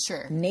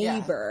Sure.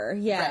 neighbor.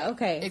 Yeah, Right.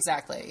 okay.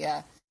 Exactly,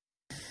 yeah.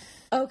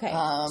 Okay.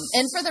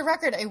 And for the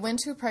record, I went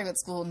to a private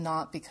school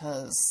not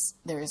because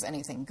there is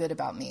anything good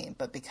about me,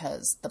 but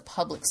because the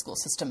public school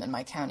system in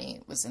my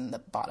county was in the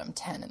bottom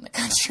 10 in the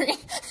country.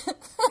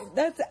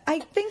 I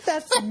think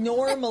that's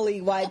normally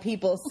why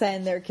people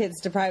send their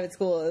kids to private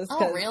schools.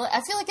 Oh, really?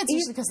 I feel like it's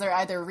usually because they're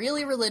either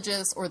really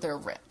religious or they're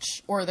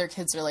rich or their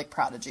kids are like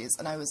prodigies,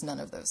 and I was none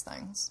of those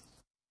things.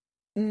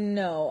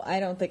 No, I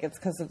don't think it's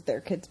because of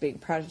their kids being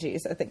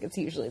prodigies. I think it's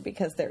usually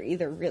because they're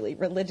either really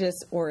religious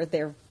or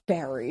they're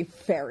very,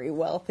 very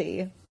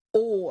wealthy,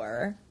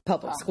 or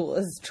public school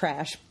is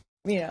trash,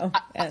 you know.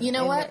 You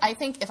know what? I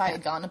think if I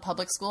had gone to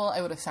public school,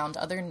 I would have found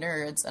other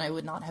nerds and I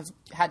would not have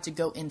had to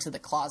go into the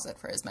closet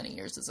for as many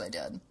years as I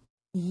did.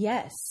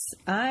 Yes,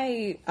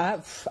 I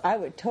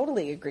would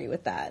totally agree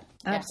with that.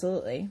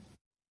 Absolutely.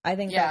 I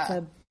think that's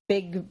a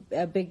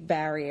big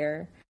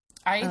barrier.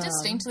 I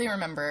distinctly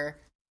remember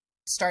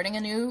starting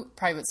a new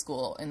private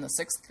school in the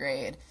 6th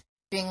grade,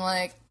 being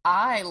like,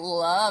 I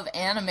love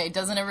anime.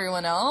 Doesn't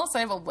everyone else? I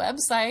have a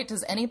website.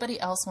 Does anybody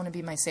else want to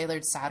be my Sailor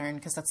Saturn?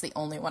 Because that's the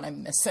only one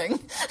I'm missing.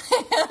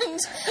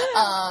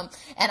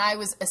 And I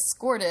was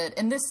escorted,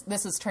 and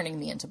this is turning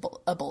me into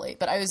a bully,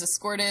 but I was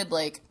escorted,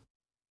 like,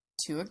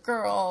 to a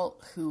girl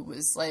who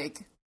was,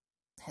 like,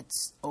 had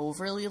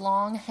overly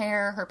long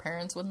hair. Her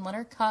parents wouldn't let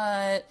her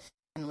cut,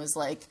 and was,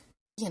 like,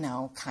 you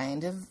know,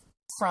 kind of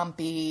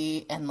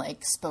frumpy, and,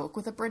 like, spoke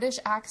with a British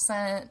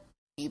accent,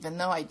 even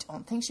though I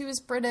don't think she was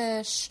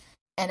British.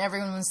 And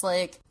everyone was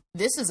like,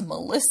 this is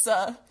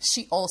Melissa.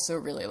 She also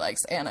really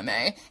likes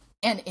anime.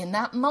 And in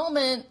that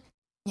moment,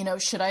 you know,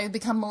 should I have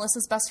become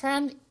Melissa's best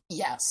friend?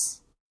 Yes.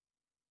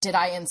 Did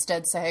I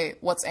instead say,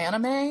 what's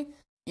anime?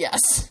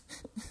 Yes.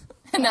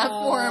 And that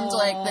formed,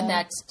 like, the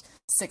next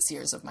 6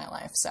 years of my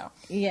life, so.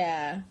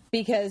 Yeah,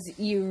 because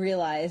you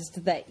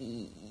realized that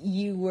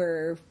you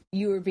were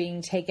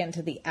being taken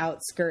to the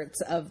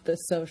outskirts of the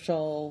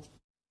social...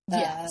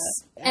 Yes.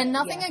 And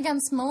nothing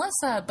against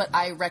Melissa, but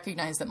I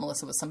recognize that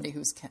Melissa was somebody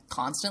who's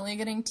constantly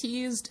getting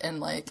teased, and,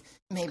 like,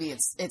 maybe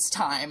it's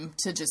time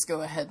to just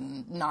go ahead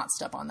and not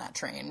step on that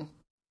train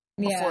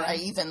before I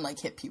even, like,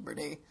 hit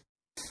puberty.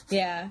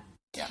 Yeah.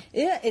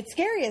 It's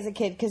scary as a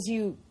kid because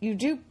you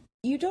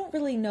don't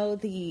really know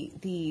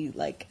the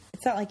like,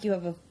 it's not like you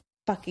have a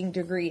fucking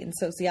degree in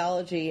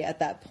sociology at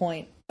that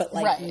point, but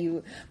like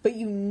you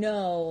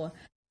know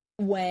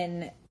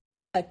when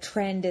a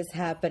trend is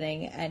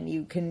happening, and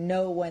you can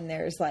know when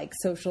there's, like,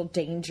 social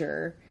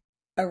danger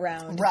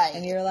around, right?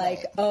 And you're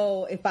like,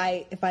 oh, if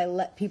I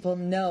let people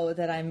know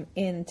that I'm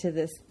into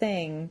this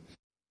thing,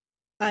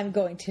 I'm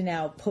going to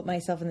now put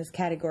myself in this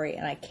category,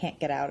 and I can't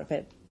get out of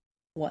it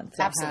once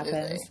it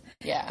happens.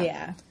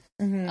 Yeah.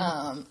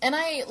 Mm-hmm. And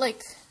I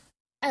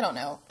don't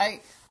know. I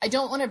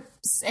don't want to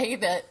say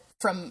that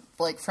from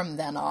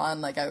then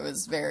on, like, I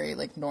was very,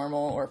 like,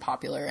 normal or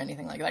popular or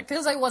anything like that,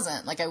 because I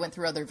wasn't. Like, I went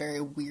through other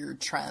very weird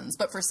trends,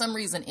 but for some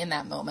reason in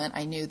that moment,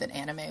 I knew that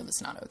anime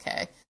was not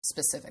okay,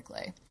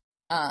 specifically.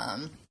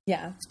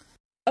 Yeah.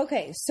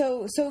 Okay,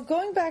 so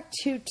going back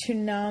to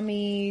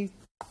Toonami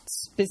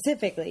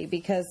specifically,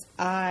 because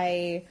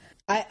I'm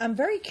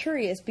very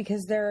curious,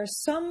 because there are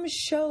some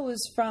shows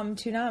from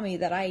Toonami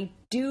that I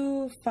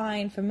do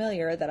find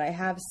familiar, that I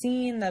have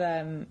seen, that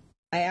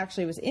I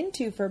actually was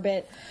into for a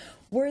bit.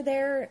 Were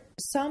there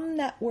some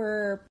that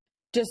were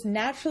just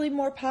naturally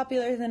more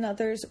popular than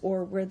others,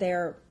 or were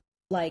there,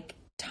 like,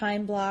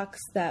 time blocks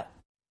that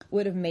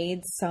would have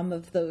made some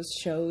of those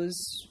shows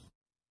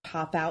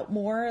pop out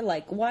more?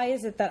 Like, why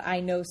is it that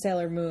I know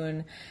Sailor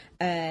Moon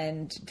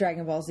and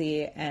Dragon Ball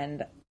Z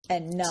and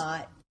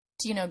not...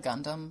 Do you know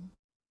Gundam?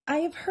 I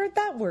have heard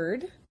that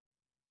word.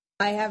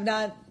 I have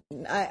not...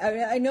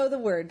 I know the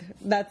word.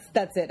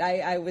 That's it.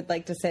 I would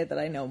like to say that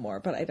I know more,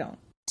 but I don't.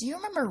 Do you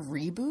remember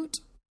Reboot?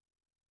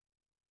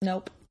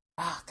 Nope.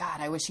 Oh,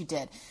 God, I wish you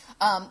did.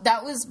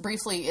 That was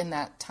briefly in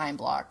that time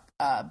block,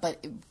 but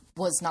it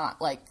was not,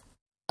 like,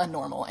 a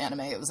normal anime.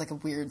 It was, like, a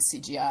weird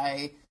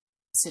CGI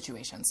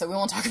situation. So we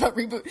won't talk about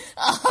Reboot.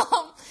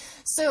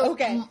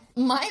 Okay.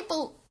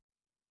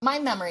 My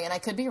memory, and I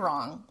could be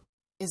wrong,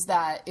 is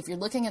that if you're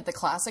looking at the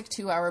classic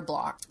 2-hour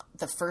block,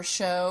 the first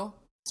show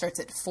starts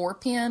at 4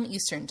 p.m.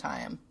 Eastern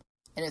Time,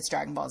 and it's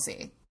Dragon Ball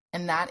Z.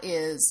 And that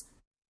is,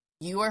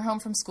 you are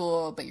home from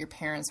school, but your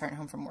parents aren't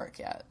home from work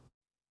yet.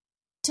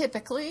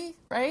 Typically,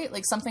 right?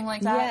 Like something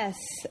like that. Yes.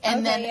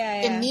 And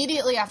then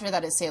immediately after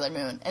that is Sailor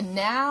Moon. And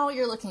now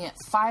you're looking at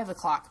 5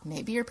 o'clock.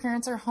 Maybe your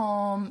parents are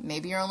home.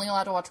 Maybe you're only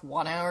allowed to watch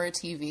 1 hour of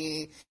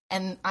TV.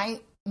 And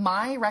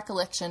my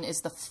recollection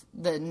is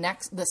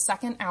the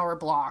second hour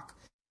block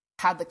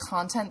had the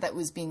content that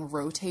was being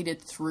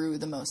rotated through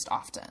the most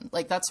often.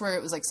 Like, that's where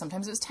it was like,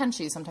 sometimes it was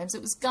Tenchi, sometimes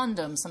it was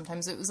Gundam,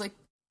 sometimes it was like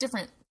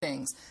different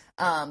things.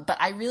 But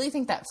I really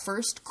think that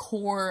first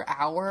core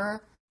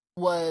hour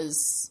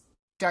was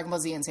Dragon Ball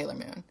Z and Sailor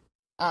Moon.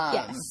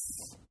 Yes.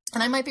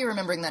 And I might be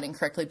remembering that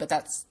incorrectly, but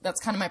that's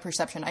kind of my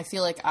perception. I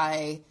feel like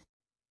I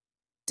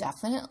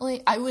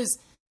was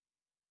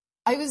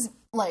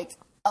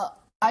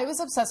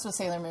obsessed with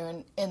Sailor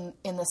Moon in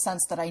the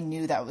sense that I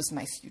knew that was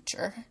my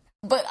future.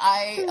 But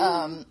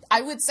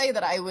I would say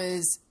that I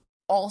was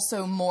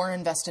also more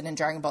invested in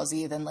Dragon Ball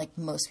Z than like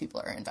most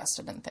people are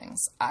invested in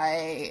things.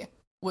 I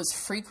was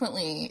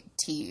frequently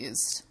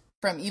teased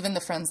from even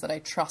the friends that I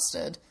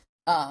trusted,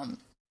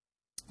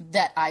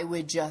 that I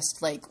would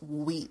just like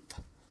weep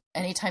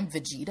anytime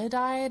Vegeta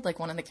died, like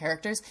one of the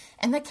characters.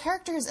 And the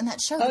characters in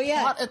that show, the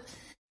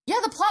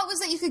plot was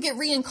that you could get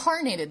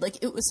reincarnated.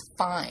 Like, it was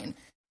fine.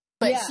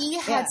 But he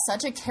had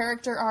such a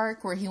character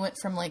arc where he went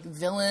from like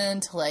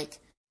villain to like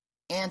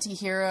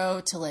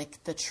anti-hero to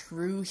like the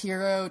true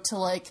hero to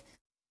like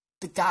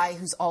the guy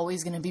who's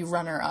always going to be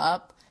runner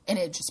up. And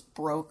it just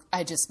broke.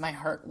 My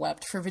heart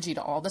wept for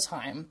Vegeta all the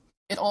time.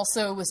 It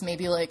also was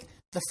maybe like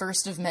the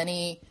first of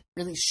many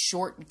really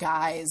short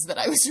guys that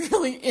I was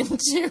really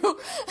into.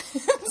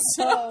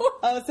 So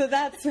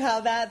that's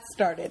how that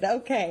started.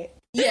 Okay.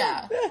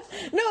 Yeah.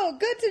 No,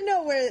 good to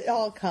know where it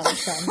all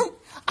comes from.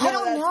 I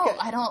don't know. Good.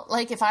 I don't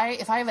like if I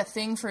have a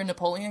thing for a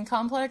Napoleon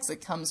complex,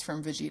 it comes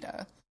from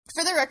Vegeta.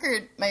 For the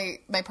record, my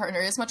partner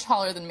is much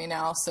taller than me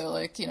now, so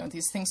like, you know,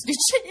 these things do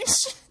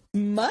change.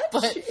 Much?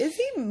 But is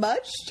he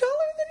much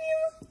taller than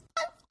you?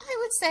 I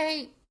would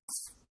say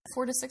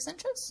 4 to 6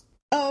 inches.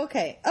 Oh,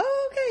 okay.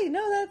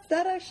 No,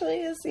 that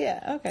actually is,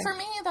 okay. For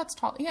me, that's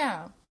tall.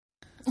 Yeah.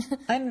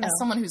 I don't know. As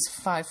someone who's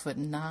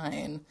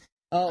 5'9".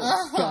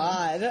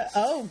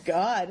 Oh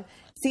God.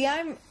 See,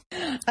 I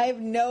have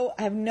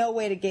no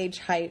way to gauge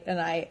height,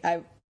 and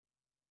I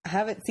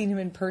haven't seen him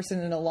in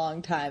person in a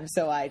long time,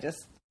 so I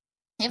just.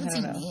 You haven't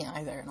seen me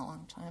either in a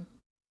long time.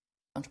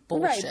 Bunch of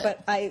bullshit.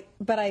 Right,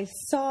 but I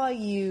saw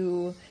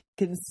you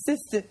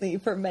consistently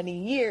for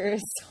many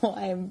years,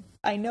 so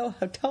I know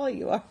how tall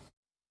you are.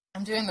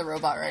 I'm doing the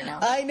robot right now.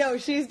 I know,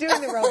 she's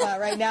doing the robot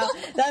right now.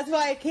 That's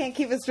why I can't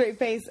keep a straight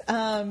face.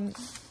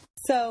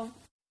 So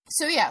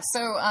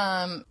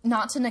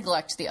not to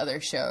neglect the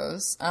other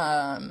shows.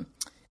 I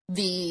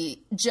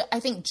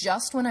think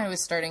just when I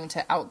was starting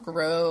to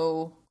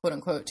outgrow quote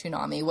unquote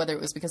Toonami, whether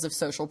it was because of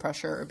social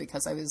pressure or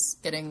because I was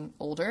getting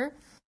older,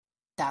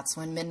 that's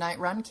when Midnight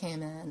Run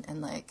came in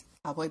and like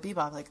Cowboy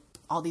Bebop, like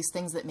all these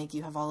things that make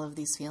you have all of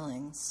these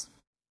feelings.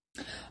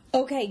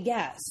 Okay,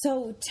 yeah.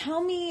 So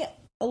tell me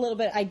a little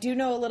bit. I do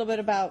know a little bit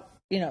about,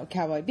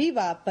 Cowboy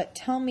Bebop, but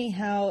tell me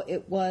how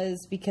it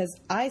was, because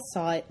I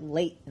saw it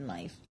late in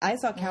life. I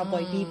saw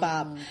Cowboy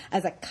Bebop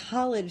as a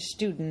college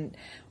student,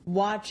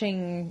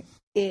 watching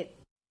it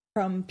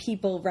from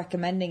people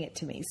recommending it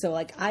to me. So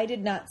like I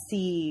did not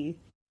see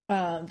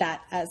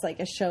that as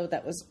like a show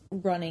that was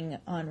running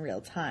on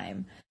real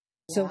time.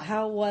 Yeah. So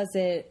how was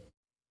it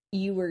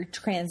you were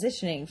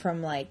transitioning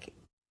from like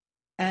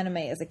anime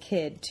as a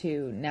kid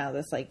to now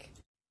this like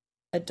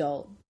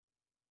adult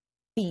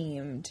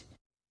themed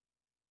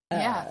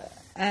anime?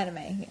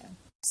 Yeah.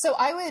 So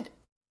I would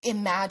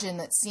imagine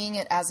that seeing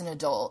it as an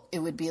adult, it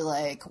would be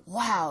like,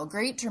 wow,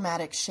 great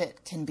dramatic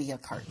shit can be a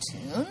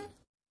cartoon.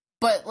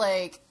 But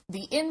like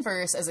the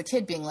inverse, as a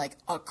kid being like,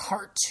 a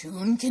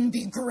cartoon can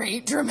be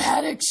great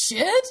dramatic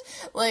shit?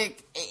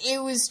 Like,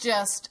 it was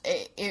just,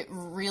 it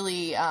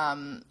really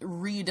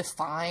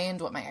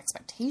redefined what my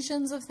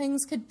expectations of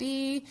things could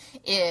be.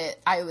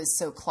 I was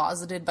so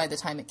closeted by the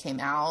time it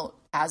came out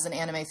as an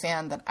anime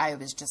fan that I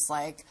was just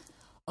like,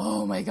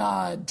 oh my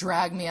god,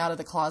 drag me out of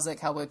the closet,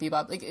 Cowboy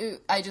Bebop. Like,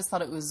 I just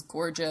thought it was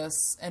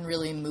gorgeous and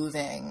really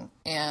moving,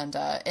 and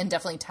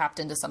definitely tapped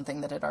into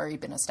something that had already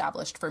been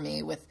established for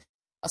me with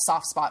a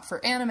soft spot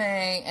for anime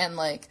and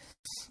like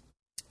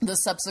the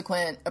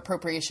subsequent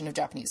appropriation of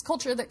Japanese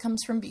culture that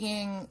comes from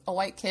being a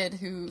white kid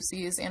who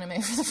sees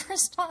anime for the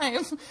first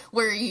time,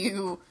 where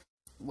you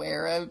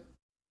wear a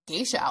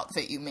geisha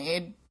outfit you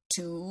made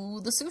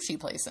to the sushi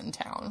place in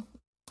town.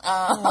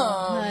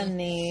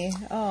 Honey.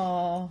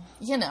 Oh.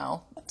 Yeah.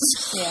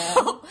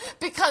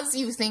 Because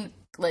you think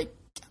like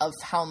of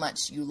how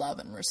much you love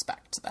and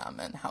respect them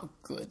and how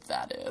good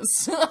that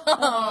is.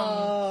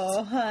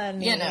 Oh,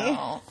 honey.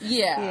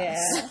 Yeah.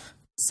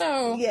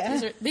 So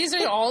these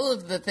are all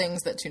of the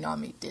things that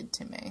Toonami did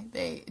to me.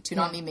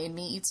 Toonami made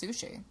me eat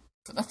sushi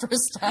for the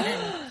first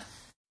time.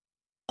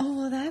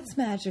 Oh, that's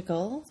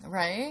magical.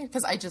 Right?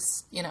 Because I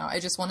just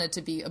wanted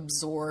to be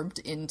absorbed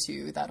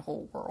into that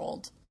whole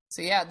world.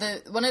 So yeah,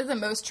 one of the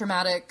most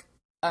traumatic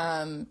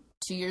 2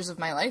 years of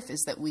my life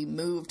is that we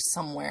moved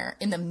somewhere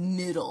in the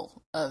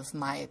middle of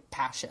my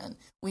passion.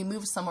 We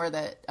moved somewhere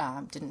that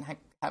didn't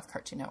have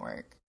Cartoon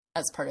Network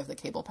as part of the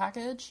cable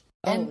package.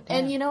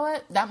 And you know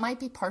what? That might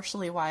be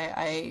partially why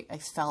I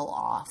fell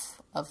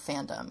off of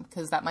fandom,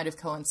 because that might have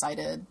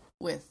coincided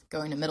with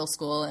going to middle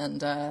school,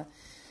 and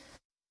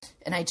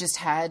I just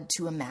had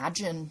to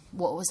imagine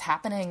what was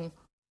happening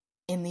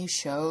in these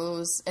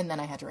shows, and then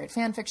I had to write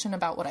fan fiction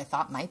about what I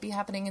thought might be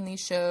happening in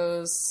these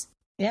shows.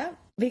 Yeah,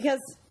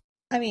 because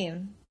I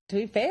mean, to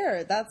be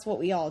fair, that's what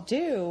we all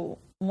do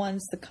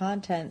once the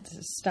content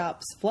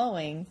stops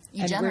flowing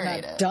You and we're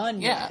generate not it.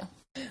 done Yeah.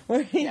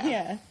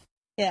 yet.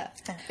 Yeah.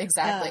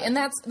 Exactly. And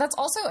that's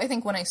also, I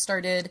think, when I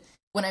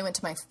went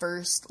to my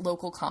first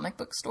local comic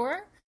book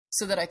store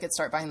so that I could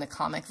start buying the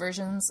comic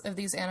versions of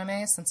these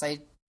anime, since I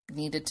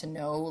needed to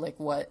know like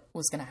what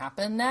was going to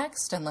happen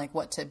next and like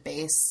what to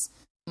base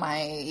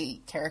my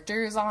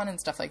characters on and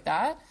stuff like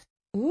that.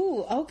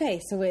 Ooh, okay.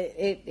 So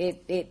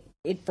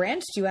it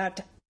branched you out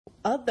to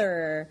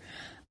other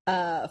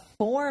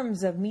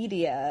forms of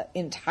media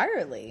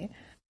entirely.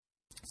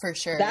 For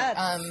sure.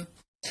 That's...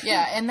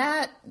 Yeah, and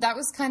that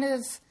was kind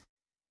of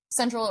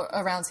central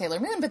around Sailor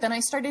Moon, but then I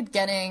started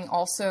getting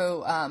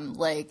also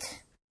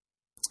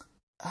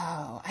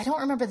I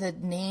don't remember the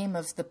name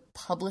of the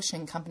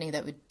publishing company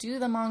that would do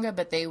the manga,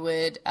 but they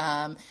would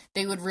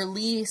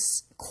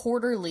release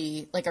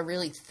quarterly like a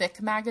really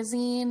thick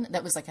magazine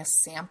that was like a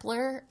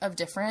sampler of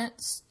different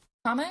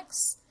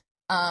comics.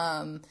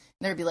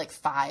 There'd be like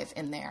 5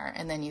 in there,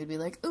 and then you'd be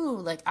like, ooh,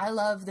 like I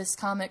love this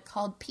comic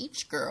called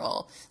Peach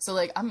Girl, so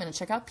like I'm gonna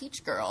check out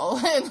Peach Girl,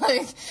 and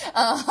like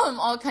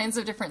all kinds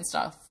of different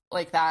stuff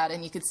like that,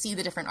 and you could see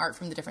the different art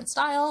from the different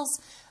styles,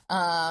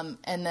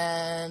 and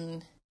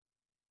then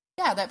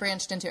that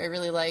branched into, I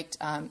really liked,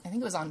 I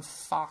think it was on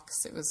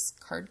Fox, it was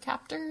Card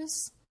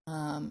Captors,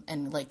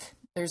 and like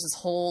there's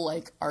this whole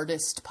like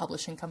artist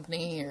publishing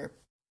company or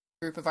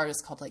group of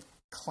artists called like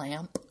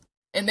Clamp,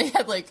 and they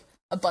had like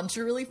a bunch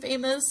of really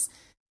famous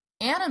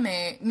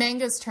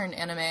mangas turned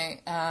anime,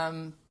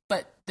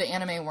 but the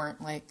anime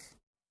weren't like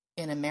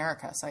in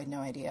America, so I had no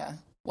idea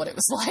what it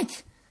was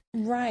like.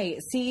 Right.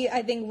 See,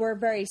 I think we're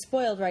very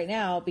spoiled right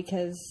now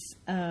because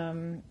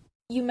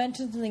you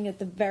mentioned something at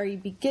the very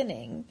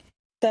beginning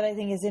that I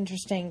think is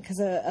interesting, because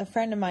a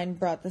friend of mine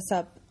brought this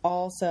up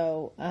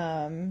also,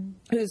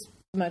 who's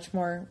much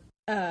more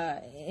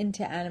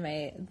into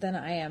anime than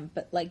I am,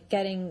 but like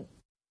getting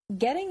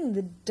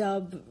the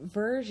dub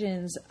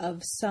versions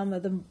of some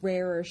of the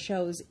rarer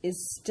shows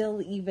is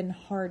still even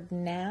hard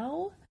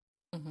now,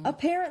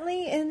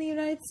 apparently, in the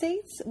United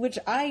States, which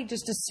I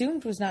just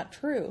assumed was not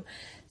true.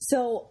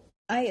 So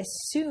I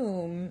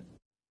assume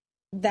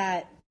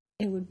that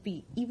it would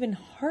be even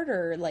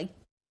harder, like,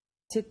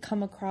 to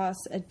come across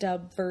a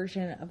dub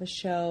version of a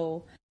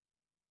show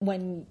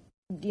when,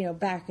 you know,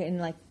 back in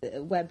like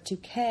Web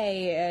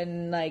 2K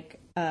and like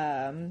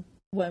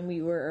when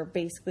we were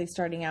basically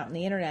starting out on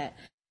the internet.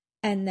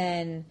 And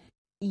then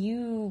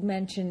you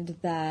mentioned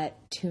that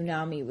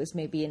Toonami was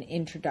maybe an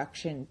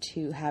introduction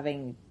to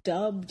having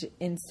dubbed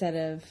instead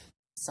of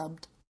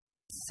Subbed.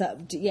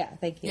 Yeah,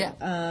 thank you.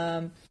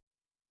 Yeah.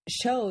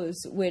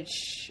 Shows,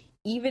 which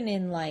even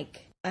in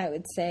like, I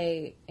would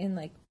say in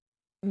like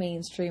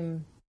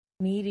mainstream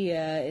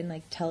media, in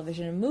like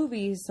television and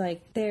movies,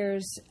 like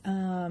there's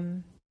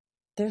a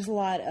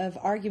lot of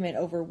argument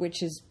over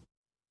which is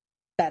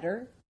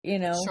better, you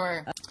know?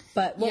 Sure.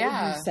 But what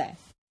would you say?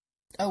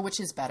 Oh,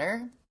 which is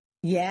better?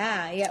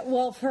 Yeah.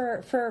 Well,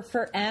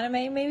 for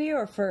anime maybe,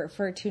 or for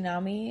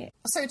Toonami?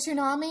 So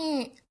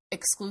Toonami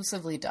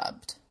exclusively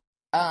dubbed.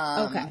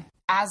 Okay.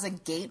 As a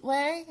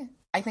gateway,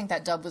 I think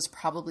that dub was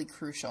probably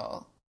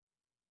crucial.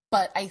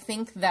 But I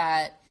think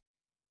that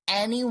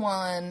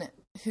anyone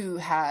who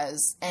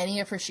has any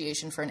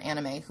appreciation for an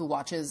anime who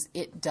watches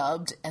it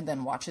dubbed and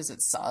then watches it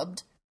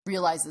subbed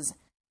realizes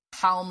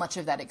how much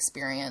of that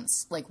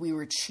experience, like, we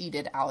were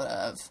cheated out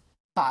of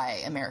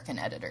by American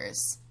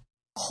editors.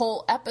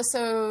 Whole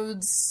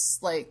episodes,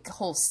 like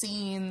whole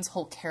scenes,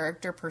 whole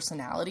character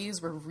personalities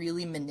were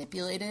really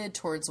manipulated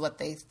towards what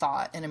they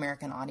thought an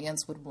American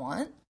audience would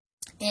want.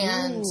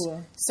 And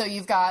so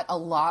you've got a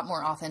lot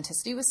more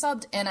authenticity with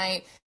subbed. And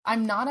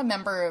I'm not a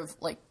member of,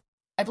 like,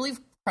 I believe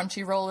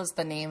Crunchyroll is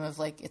the name of,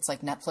 like, it's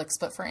like Netflix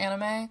but for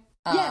anime.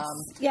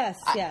 Yes.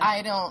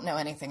 I don't know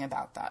anything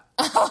about that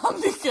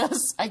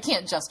because I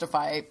can't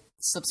justify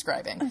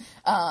subscribing.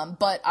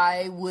 But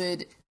I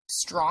would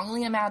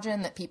strongly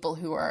imagine that people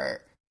who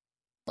are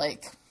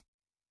like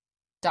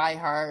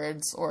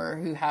diehards or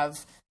who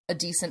have a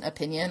decent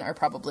opinion are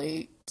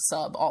probably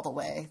sub all the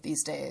way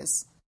these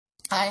days.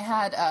 I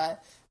had a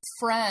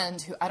friend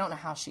who, I don't know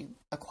how she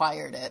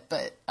acquired it,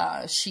 but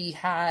she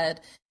had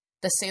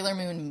the Sailor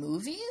Moon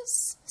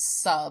movies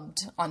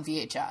subbed on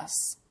VHS.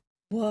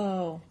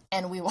 Whoa.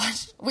 And we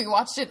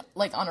watched it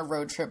like on a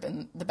road trip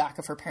in the back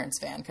of her parents'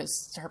 van,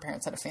 because her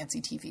parents had a fancy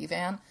TV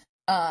van.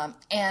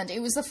 And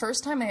it was the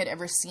first time I had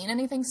ever seen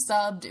anything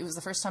subbed. It was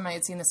the first time I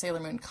had seen the Sailor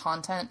Moon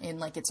content in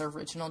like its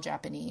original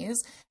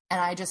Japanese. And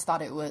I just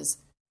thought it was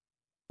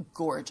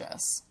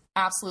gorgeous.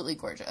 Absolutely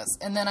gorgeous.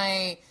 And then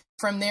I,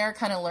 from there,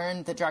 kind of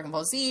learned that Dragon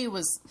Ball Z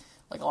was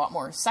like a lot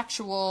more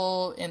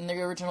sexual in the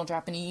original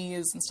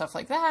Japanese and stuff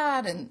like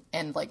that,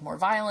 and like more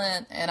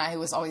violent. And I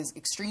was always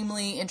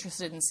extremely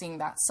interested in seeing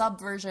that sub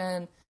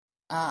version,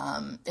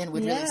 and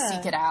would really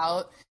seek it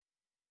out.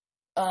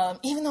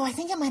 Even though I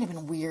think it might have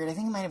been weird. I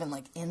think it might have been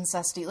like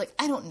incesty. Like,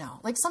 I don't know.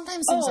 Like,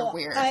 sometimes things are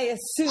weird. I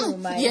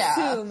assume.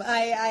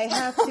 I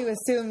have to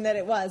assume that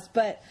it was.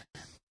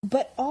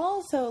 But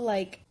also,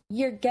 like,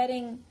 you're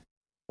getting,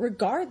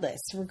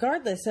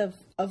 regardless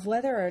of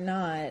whether or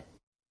not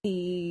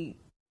the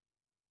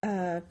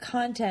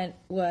content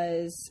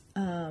was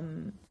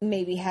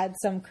maybe had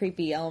some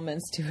creepy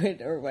elements to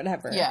it or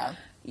whatever. Yeah.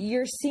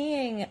 You're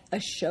seeing a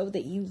show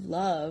that you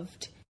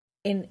loved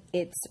in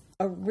its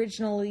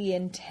originally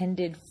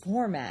intended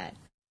format.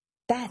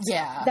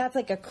 That's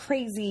like a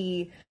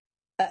crazy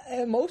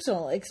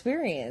emotional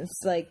experience,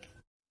 like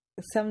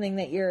something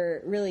that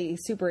you're really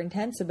super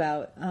intense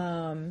about.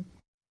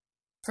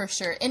 For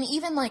sure. And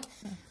even like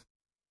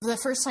the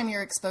first time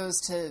you're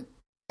exposed to,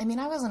 I mean,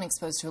 I wasn't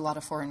exposed to a lot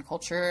of foreign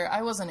culture.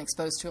 I wasn't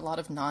exposed to a lot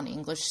of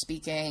non-English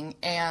speaking,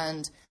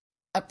 and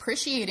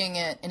appreciating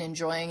it and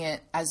enjoying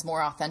it as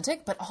more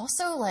authentic, but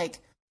also like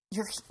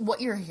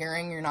what you're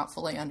hearing, you're not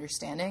fully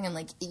understanding. And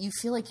like, you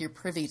feel like you're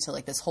privy to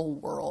like this whole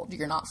world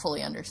you're not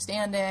fully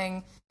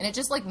understanding. And it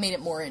just like made it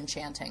more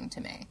enchanting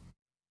to me.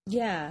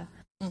 Yeah.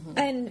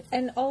 Mm-hmm.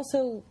 And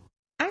also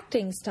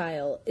acting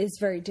style is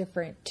very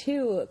different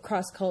too,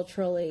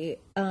 cross-culturally.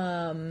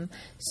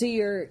 So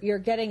you're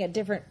getting a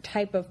different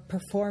type of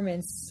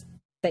performance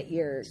that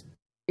you're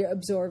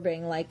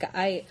absorbing. Like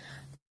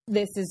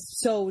this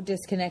is so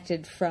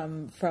disconnected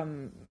from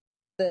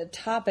the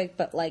topic,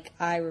 but like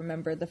I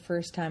remember the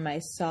first time I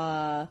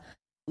saw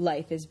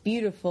Life is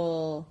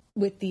Beautiful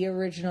with the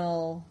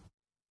original.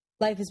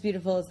 Life is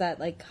Beautiful is that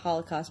like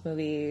Holocaust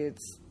movie.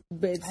 It's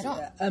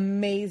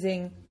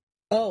amazing.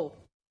 Oh,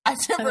 I've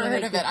never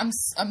heard of it.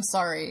 I'm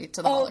sorry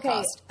to the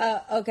Holocaust.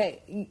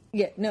 Okay.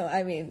 Yeah. No,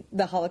 I mean,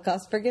 the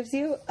Holocaust forgives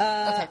you.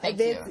 Okay, thank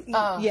you.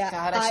 Oh, yeah,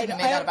 God, I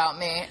shouldn't have made that about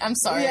me. I'm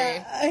sorry.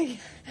 Yeah,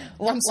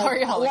 I'm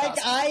sorry, Holocaust.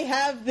 Like, I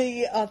have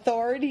the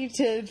authority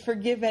to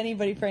forgive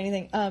anybody for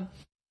anything.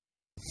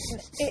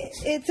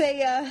 It's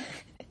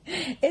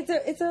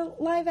a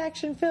live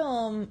action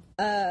film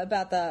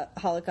about the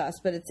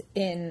Holocaust, but it's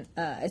in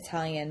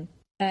Italian,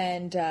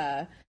 and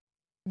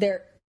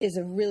there is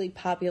a really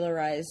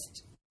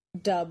popularized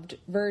dubbed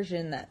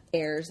version that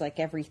airs like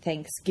every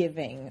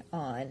Thanksgiving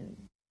on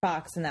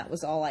Fox, and that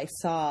was all I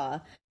saw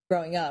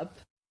growing up.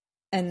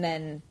 And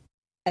then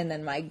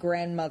my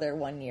grandmother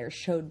one year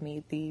showed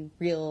me the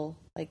real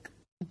like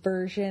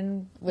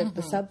version with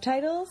the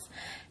subtitles,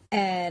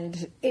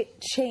 and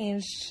it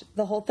changed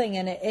the whole thing.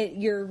 And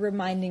you're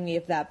reminding me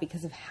of that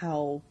because of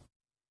how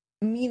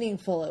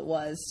meaningful it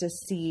was to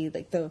see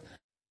like the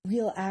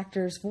real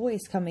actor's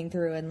voice coming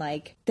through, and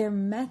like their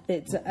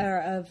methods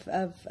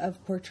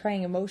of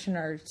portraying emotion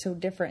are so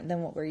different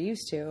than what we're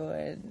used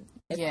to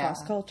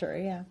across culture.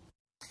 Yeah.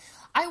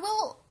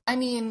 I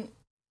mean,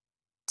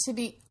 to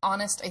be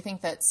honest, I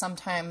think that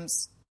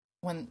sometimes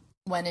when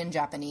in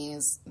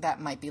Japanese,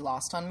 that might be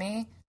lost on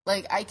me.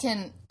 Like I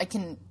can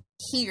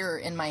hear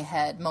in my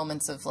head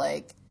moments of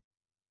like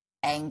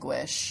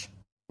anguish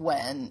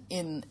when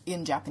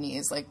in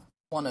Japanese, like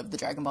one of the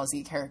Dragon Ball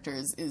Z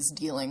characters is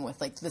dealing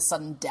with like the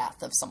sudden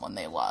death of someone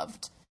they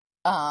loved.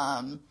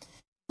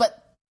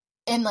 But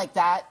and like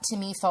that to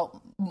me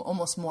felt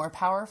almost more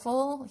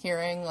powerful,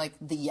 hearing like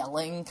the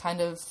yelling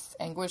kind of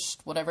anguished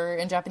whatever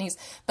in Japanese.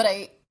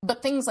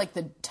 But things like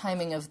the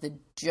timing of the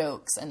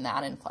jokes and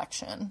that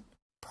inflection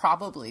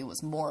probably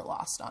was more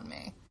lost on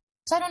me.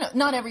 So I don't know.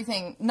 Not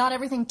everything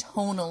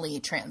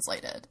tonally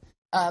translated.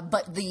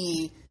 But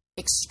the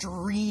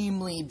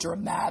extremely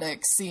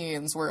dramatic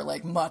scenes were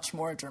like much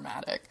more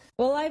dramatic.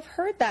 Well, I've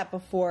heard that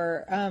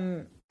before.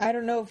 I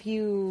don't know if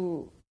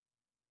you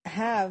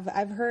have.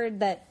 I've heard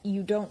that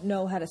you don't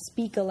know how to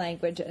speak a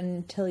language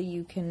until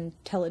you can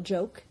tell a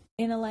joke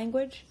in a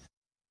language,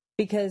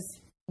 because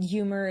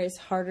humor is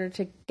harder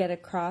to get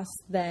across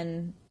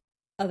than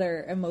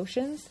other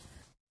emotions.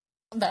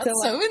 That's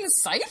so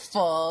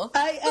insightful.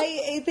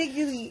 I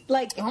think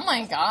like, oh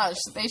my gosh,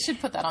 they should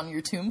put that on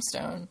your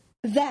tombstone.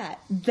 That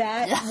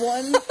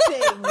one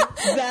thing,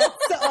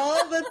 that's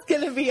all that's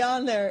going to be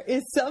on there,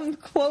 is some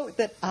quote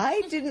that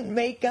I didn't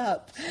make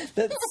up,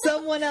 that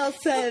someone else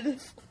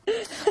said.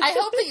 I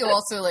hope that you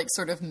also like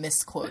sort of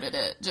misquoted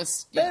it,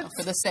 just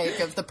for the sake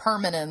of the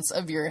permanence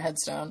of your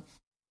headstone.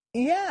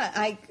 Yeah,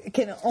 I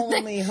can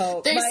only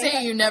hope. They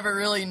say you never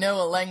really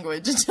know a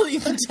language until you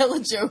can tell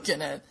a joke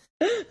in it.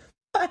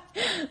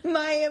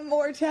 My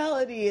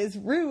immortality is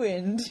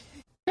ruined.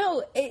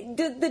 No,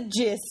 the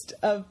gist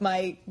of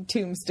my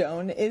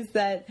tombstone is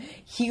that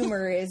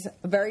humor is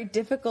very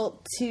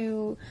difficult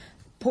to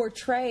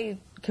portray.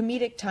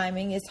 Comedic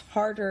timing is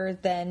harder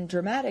than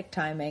dramatic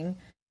timing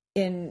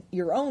in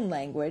your own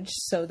language,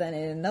 so then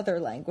in another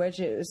language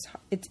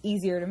it's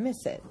easier to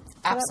miss it. So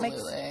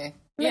absolutely.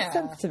 That makes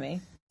sense to me.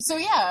 So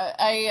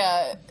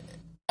yeah,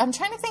 I'm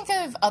trying to think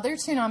of other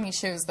Toonami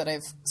shows that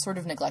I've sort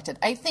of neglected.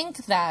 I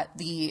think that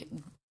the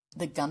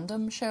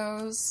Gundam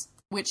shows,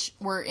 which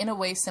were in a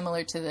way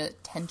similar to the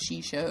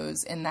Tenchi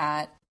shows, in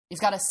that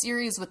you've got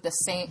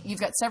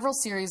several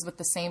series with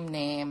the same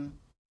name,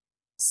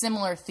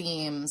 similar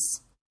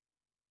themes,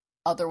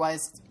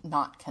 otherwise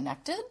not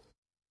connected.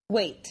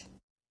 Wait.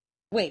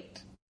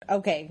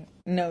 Okay.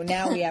 No,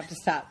 now we have to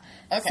stop.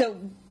 Okay. So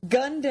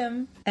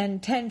Gundam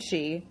and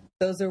Tenchi,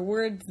 those are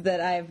words that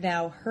I've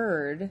now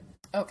heard.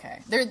 Okay.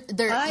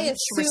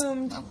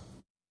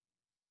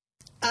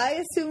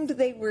 I assumed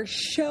they were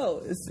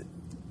shows,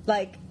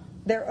 like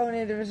their own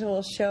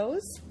individual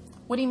shows.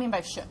 What do you mean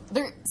by show?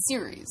 They're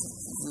series.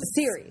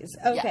 Series,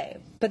 okay.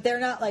 Yeah. But they're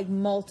not like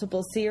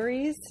multiple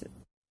series?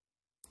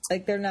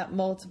 Like they're not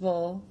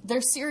multiple...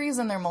 They're series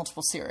and they're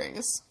multiple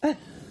series. So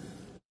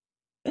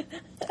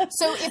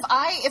if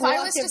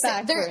I was to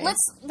say...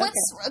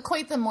 Let's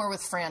equate them more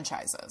with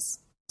franchises.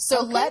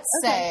 So let's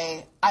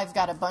say I've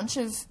got a bunch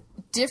of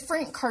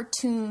different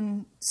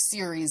cartoon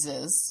series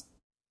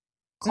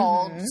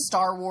called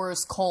Star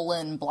Wars :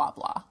 blah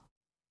blah.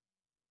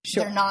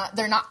 Sure.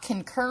 They're not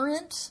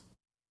concurrent.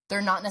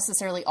 They're not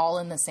necessarily all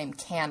in the same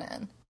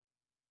canon.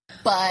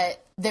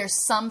 But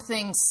there's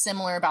something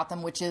similar about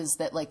them, which is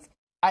that like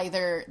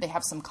either they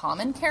have some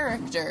common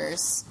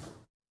characters,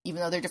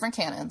 even though they're different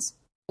canons,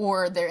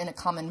 or they're in a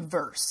common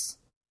verse.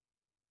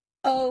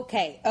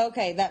 Okay,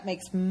 that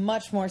makes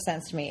much more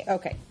sense to me.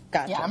 Okay,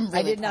 gotcha. Yeah, I'm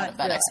really proud of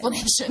that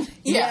explanation.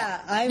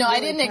 I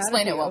didn't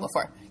explain it well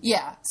before.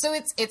 Yeah, so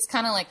it's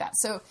kind of like that.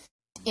 So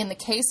in the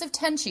case of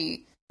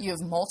Tenchi, you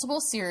have multiple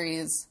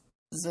series,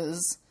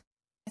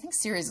 I think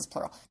series is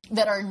plural,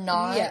 that are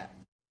not,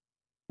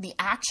 the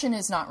action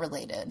is not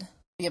related,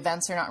 the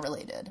events are not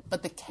related,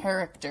 but the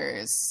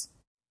characters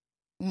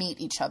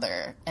meet each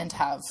other and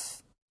have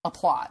a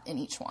plot in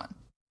each one.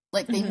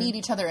 Like, they meet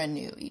each other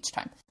anew each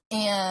time.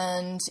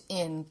 And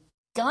in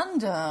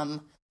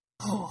Gundam,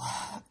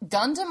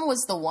 Gundam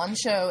was the one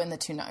show in the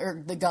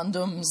the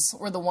Gundams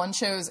were the one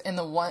shows in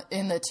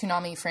the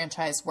Toonami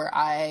franchise where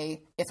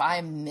if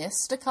I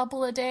missed a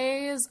couple of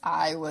days,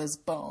 I was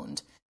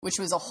boned, which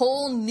was a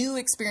whole new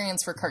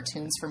experience for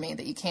cartoons for me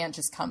that you can't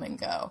just come and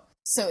go.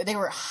 So they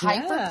were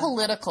hyper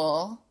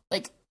political,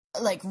 like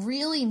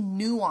really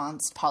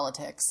nuanced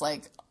politics,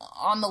 like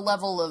on the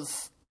level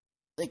of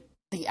like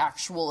the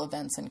actual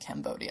events in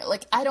Cambodia.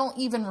 Like, I don't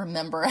even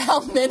remember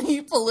how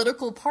many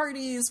political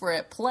parties were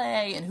at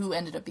play and who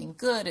ended up being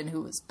good and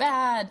who was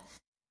bad.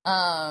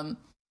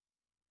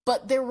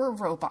 But there were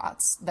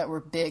robots that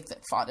were big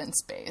that fought in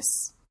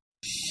space.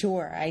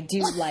 Sure, I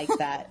do like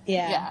that.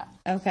 Yeah.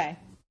 Okay.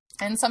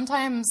 And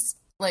sometimes,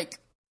 like,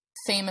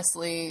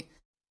 famously,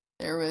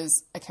 there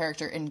was a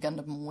character in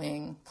Gundam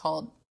Wing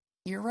called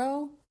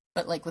Hero,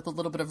 but, like, with a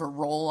little bit of a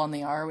roll on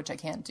the R, which I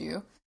can't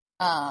do.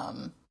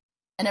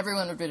 And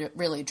everyone would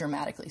really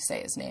dramatically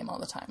say his name all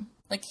the time.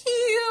 Like,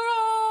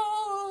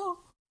 Hero!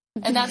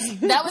 And that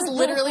was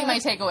literally my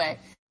takeaway.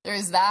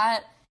 There's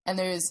that, and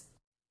there's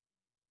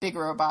big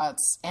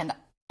robots, and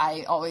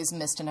I always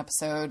missed an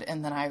episode,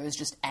 and then I was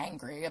just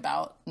angry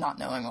about not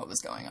knowing what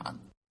was going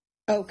on.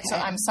 Okay. So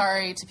I'm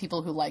sorry to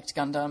people who liked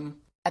Gundam.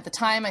 At the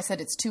time, I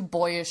said it's too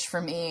boyish for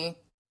me,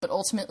 but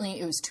ultimately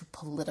it was too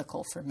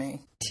political for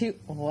me.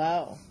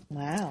 Wow.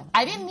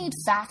 I didn't need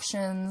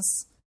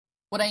factions.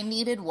 What I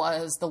needed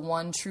was the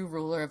one true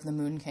ruler of the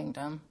Moon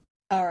Kingdom.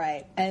 All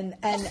right. And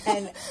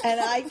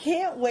I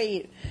can't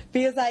wait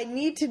because I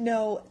need to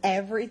know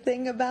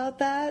everything about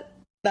that.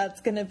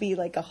 That's going to be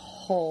like a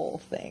whole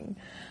thing.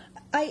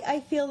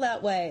 I feel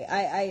that way.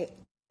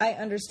 I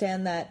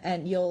understand that,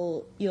 and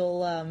you'll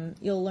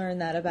learn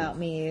that about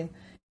me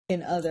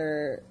in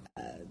other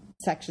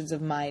sections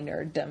of my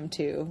nerddom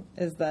too.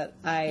 Is that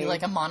You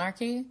like a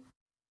monarchy?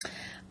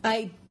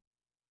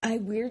 I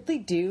weirdly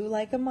do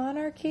like a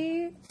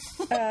monarchy,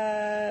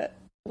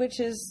 which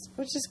is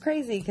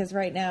crazy because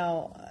right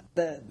now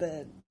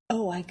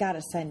I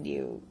gotta send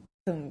you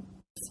some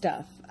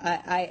stuff.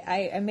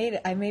 I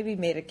maybe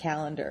made a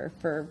calendar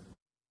for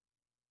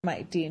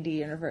my D&D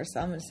universe. So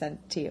I'm gonna send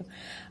it to you.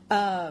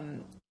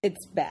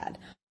 It's bad,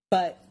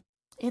 but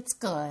it's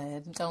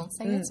good. Don't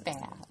say it's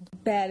bad.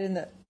 Bad in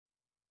the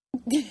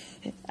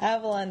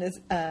Avalon is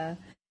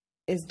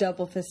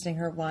double fisting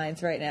her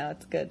wines right now.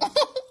 It's good.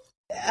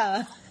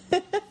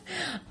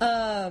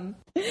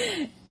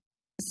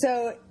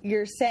 So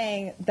you're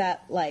saying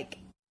that like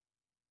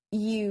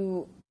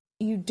you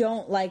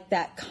don't like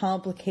that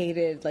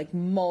complicated, like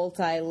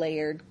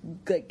multi-layered,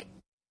 like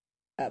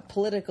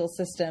political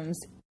systems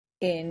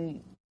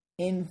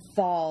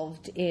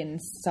involved in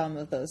some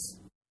of those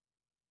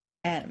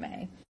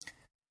anime,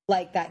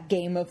 like that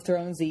Game of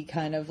Thronesy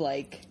kind of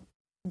like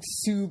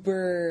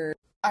super.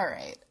 All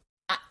right,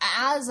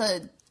 as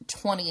a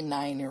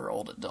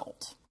 29-year-old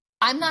adult,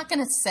 I'm not going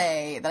to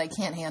say that I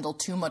can't handle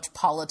too much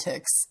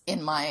politics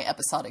in my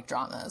episodic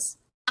dramas.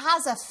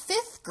 As a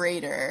 5th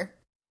grader,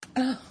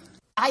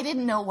 I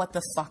didn't know what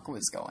the fuck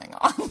was going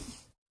on.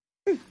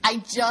 I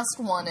just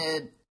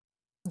wanted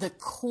the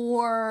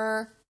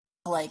core,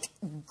 like,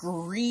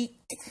 Greek,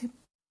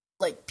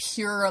 like,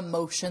 pure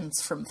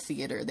emotions from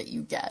theater that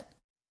you get.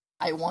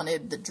 I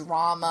wanted the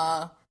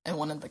drama. I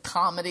wanted the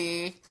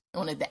comedy. I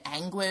wanted the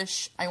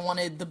anguish. I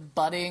wanted the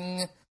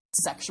budding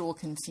sexual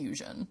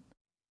confusion.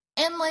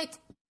 And, like,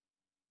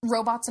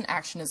 robots and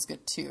action is good,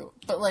 too.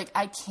 But, like,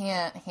 I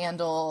can't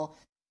handle,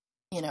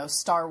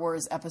 Star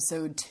Wars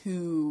Episode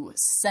 2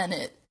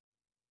 Senate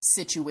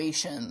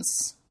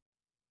situations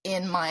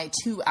in my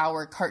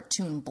 2-hour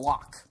cartoon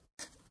block.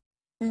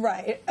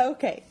 Right.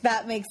 Okay.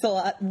 That makes a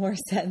lot more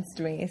sense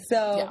to me.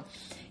 So,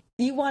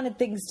 you wanted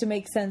things to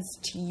make sense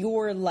to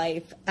your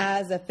life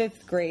as a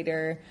fifth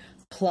grader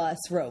plus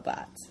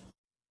robots.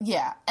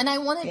 Yeah, and I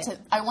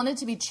wanted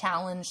to be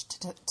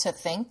challenged to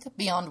think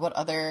beyond what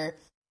other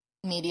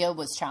media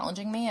was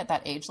challenging me at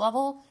that age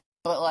level.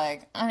 But,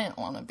 like, I didn't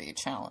want to be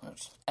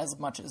challenged as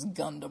much as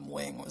Gundam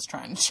Wing was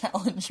trying to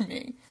challenge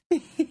me.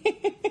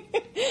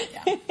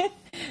 Yeah.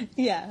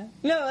 Yeah.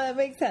 No, that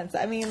makes sense.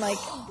 I mean, like...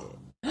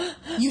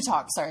 You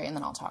talk, sorry, and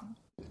then I'll talk.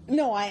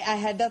 No, I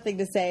had nothing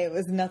to say. It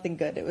was nothing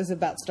good. It was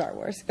about Star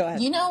Wars. Go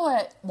ahead. You know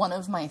what one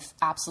of my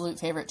absolute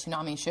favorite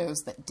Toonami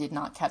shows that did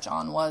not catch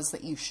on was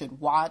that you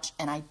should watch,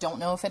 and I don't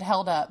know if it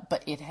held up,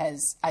 but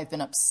I've been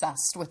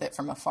obsessed with it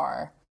from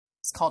afar.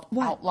 It's called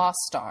Outlaw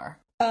Star.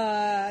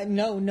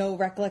 No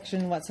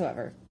recollection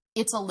whatsoever.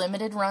 It's a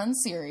limited run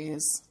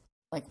series,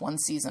 like one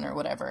season or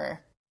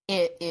whatever.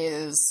 It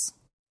is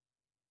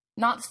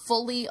not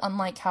fully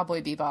unlike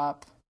Cowboy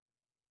Bebop.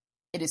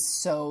 It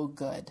is so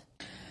good.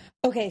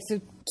 Okay,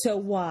 so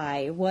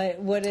why?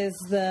 What is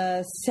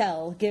the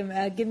sell? Give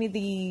me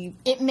the...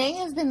 It may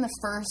have been the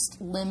first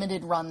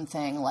limited run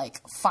thing,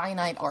 like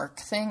finite arc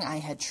thing I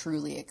had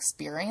truly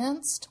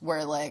experienced,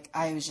 where like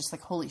I was just like,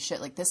 holy shit,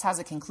 like this has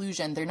a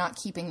conclusion. They're not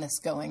keeping this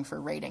going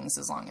for ratings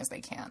as long as they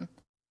can.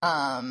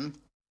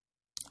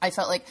 I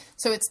felt like,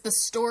 so it's the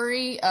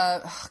story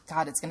of, oh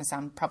God, it's going to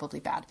sound probably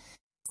bad.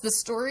 It's the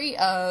story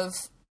of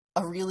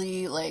a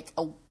really like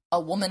a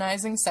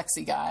womanizing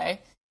sexy guy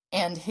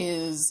and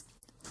his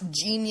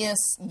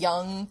genius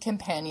young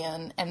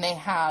companion, and they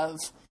have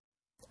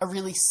a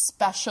really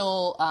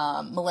special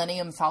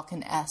Millennium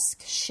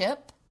Falcon-esque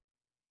ship,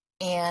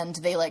 and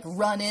they like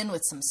run in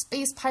with some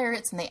space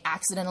pirates, and they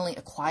accidentally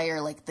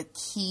acquire like the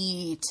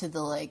key to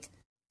the like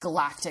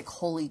galactic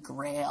holy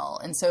grail,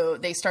 and so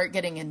they start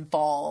getting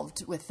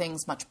involved with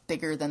things much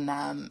bigger than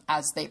them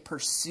as they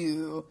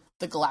pursue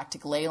the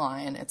galactic ley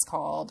line, it's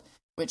called,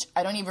 which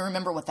I don't even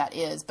remember what that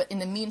is. But in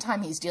the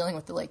meantime, he's dealing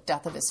with the like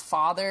death of his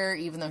father,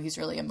 even though he's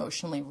really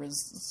emotionally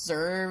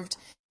reserved.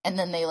 And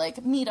then they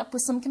like meet up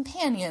with some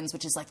companions,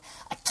 which is like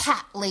a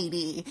cat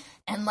lady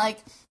and like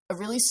a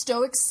really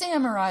stoic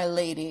samurai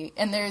lady.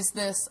 And there's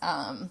this,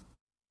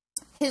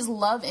 his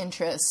love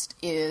interest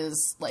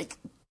is like,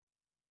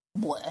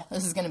 bleh,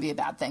 this is going to be a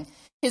bad thing.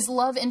 His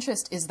love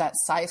interest is that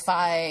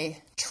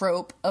sci-fi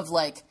trope of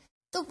like,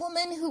 the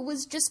woman who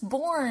was just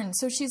born,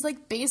 so she's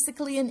like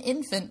basically an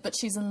infant, but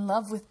she's in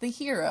love with the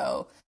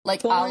hero,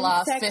 like Born a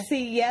la Sexy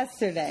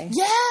Yesterday.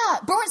 Yeah,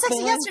 Born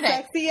Sexy Yesterday.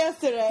 Sexy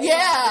Yesterday.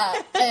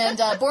 Yeah,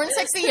 and Born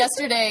Sexy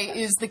Yesterday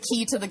is the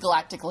key to the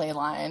galactic ley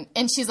line,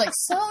 and she's like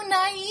so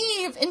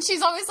naive, and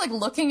she's always like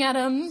looking at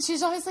him.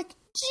 She's always like,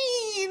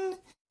 Gene,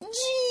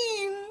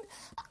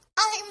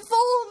 I'm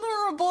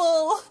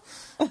vulnerable.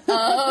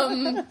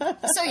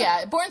 So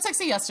yeah, Born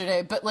Sexy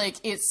Yesterday, but like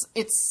it's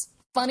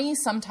funny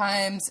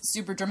sometimes,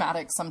 super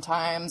dramatic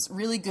sometimes,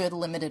 really good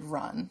limited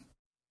run.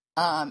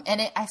 And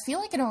I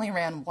feel like it only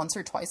ran once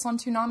or twice on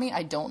Toonami.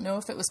 I don't know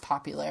if it was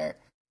popular,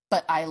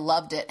 but I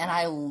loved it. And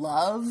I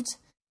loved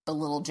the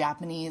little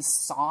Japanese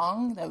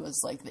song that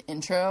was like the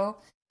intro,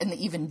 and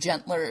the even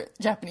gentler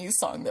Japanese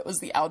song that was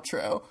the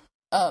outro.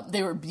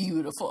 They were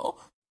beautiful.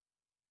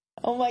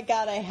 Oh my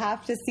God, I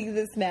have to see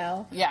this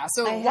now. Yeah,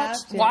 so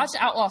watch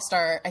Outlaw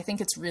Star. I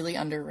think it's really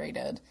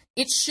underrated.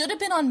 It should have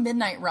been on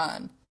Midnight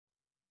Run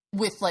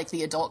with like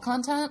the adult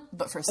content,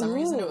 but for some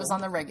reason it was on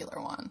the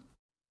regular one.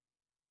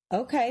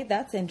 Okay,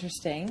 that's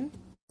interesting.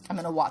 I'm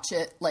gonna watch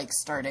it like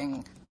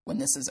starting when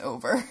this is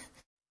over.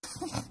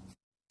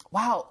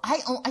 Wow,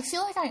 I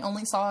feel like I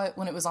only saw it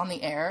when it was on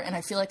the air, and I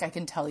feel like I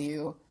can tell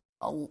you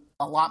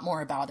a lot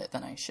more about it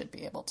than I should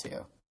be able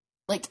to.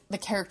 Like the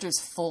characters'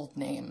 full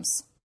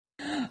names.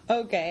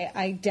 Okay,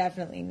 I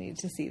definitely need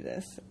to see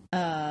this.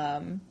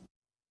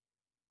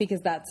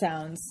 Because that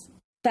sounds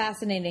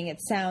fascinating.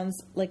 It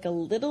sounds like a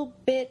little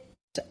bit,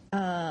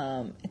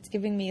 it's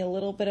giving me a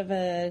little bit of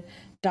a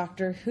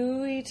Doctor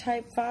Who-y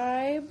type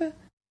vibe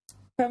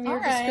from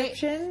your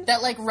description.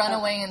 That like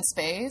Runaway in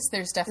Space,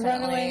 there's definitely...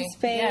 Runaway in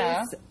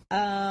Space.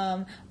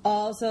 Yeah.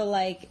 Also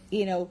like,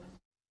 you know,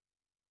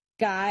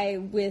 guy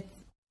with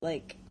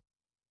like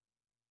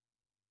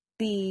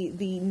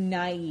the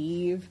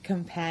naive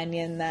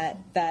companion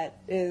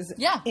that is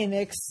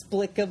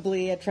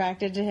inexplicably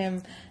attracted to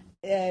him.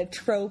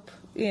 Trope,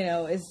 you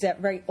know, is that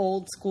very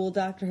old school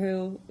Doctor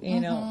Who, you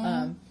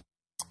know.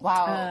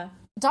 Wow.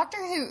 Doctor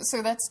Who,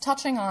 so that's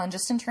touching on,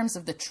 just in terms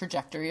of the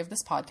trajectory of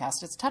this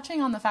podcast, it's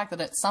touching on the fact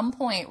that at some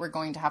point we're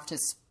going to have to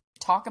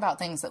talk about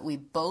things that we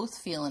both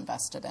feel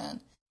invested in.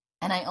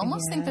 And I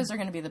almost think those are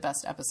going to be the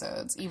best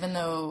episodes, even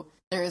though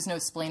there is no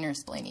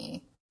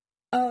splainy.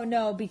 Oh,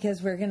 no,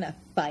 because we're going to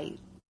fight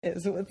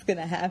is what's going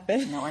to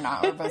happen. No, we're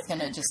not. We're both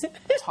going to just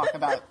talk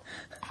about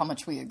how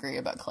much we agree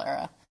about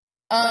Clara.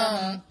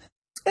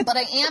 But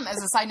I am, as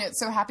a side note,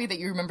 so happy that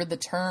you remembered the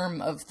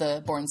term of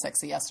the Born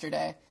Sexy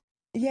Yesterday.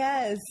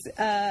 Yes.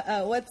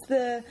 What's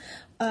the...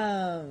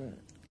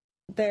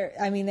 there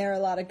are a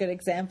lot of good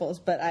examples,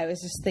 but I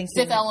was just thinking...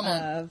 Fifth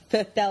Element.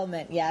 Fifth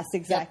Element, yes,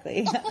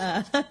 exactly.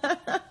 Yep.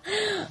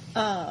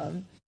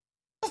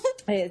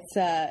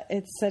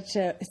 It's such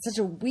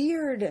a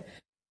weird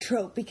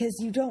trope because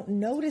you don't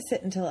notice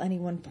it until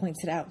anyone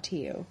points it out to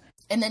you.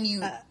 And then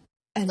you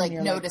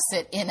notice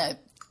it in a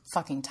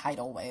fucking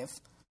tidal wave.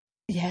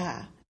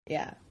 Yeah.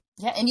 Yeah.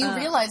 Yeah, and you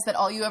realize that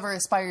all you ever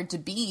aspired to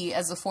be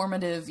as a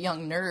formative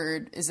young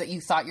nerd is that you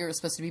thought you were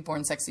supposed to be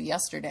born sexy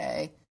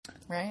yesterday,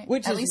 right?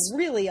 Which is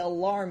really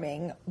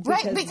alarming.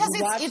 Because right, because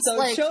you watch it's those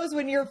like, shows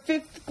when you're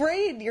 5th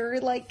grade.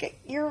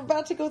 You're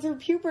about to go through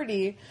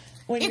puberty.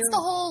 It's the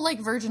whole, like,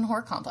 virgin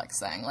whore complex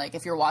thing. Like,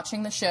 if you're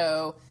watching the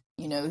show,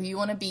 you know who you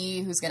want to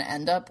be, who's going to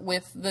end up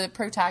with the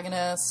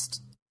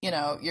protagonist. You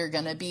know, you're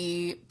going to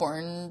be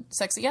born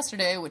sexy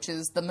yesterday, which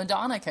is the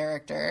Madonna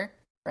character,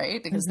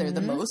 right? Because they're the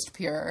most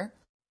pure.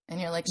 And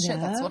you're like, shit,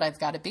 that's what I've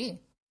got to be.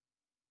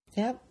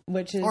 Yep,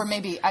 which is... Or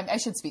maybe, I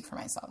should speak for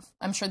myself.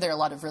 I'm sure there are a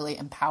lot of really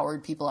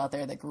empowered people out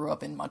there that grew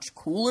up in much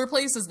cooler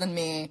places than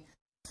me.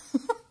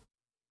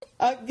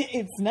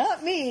 It's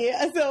not me,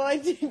 so I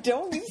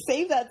don't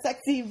save that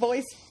sexy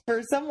voice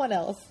for someone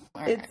else.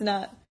 Right. It's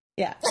not...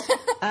 Yeah.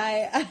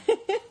 I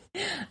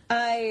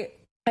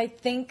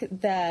think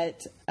that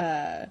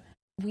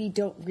we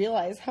don't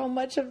realize how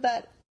much of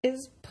that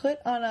is put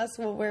on us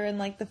when we're in,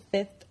 like, the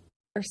 5th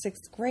or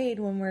 6th grade,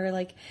 when we're,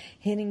 like,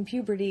 hitting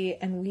puberty,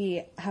 and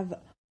we have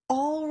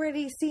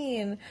already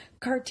seen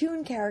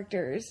cartoon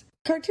characters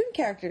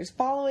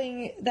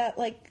following that,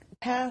 like,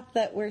 path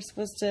that we're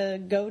supposed to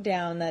go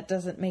down that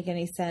doesn't make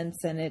any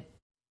sense, and it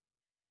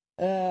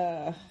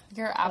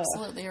you're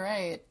absolutely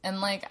right. And,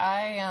 like,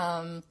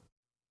 I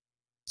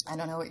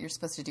don't know what you're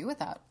supposed to do with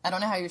that. I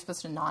don't know how you're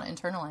supposed to not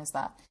internalize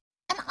that.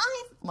 And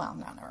well,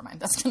 no, never mind.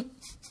 That's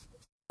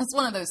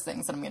one of those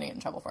things that I'm going to get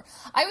in trouble for.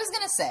 I was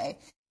going to say,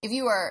 if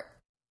you are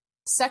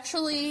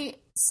sexually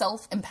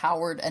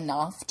self-empowered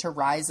enough to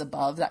rise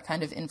above that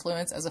kind of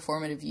influence as a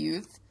formative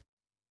youth,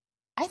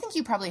 I think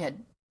you probably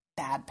had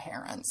bad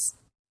parents.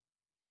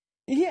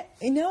 Yeah,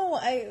 no,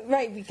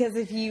 right, because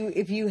if you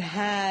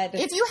have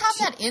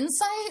that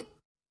insight,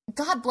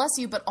 God bless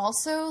you, but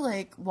also,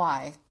 like,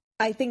 why?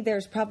 I think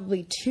there's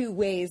probably 2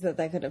 ways that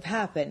could have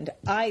happened.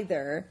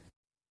 Either,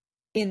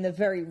 in the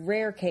very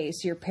rare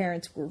case, your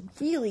parents were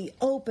really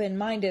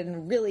open-minded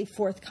and really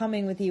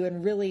forthcoming with you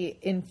and really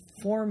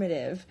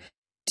informative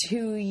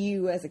to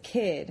you as a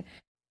kid,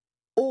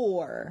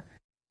 or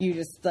you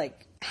just,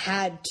 like,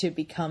 had to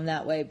become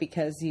that way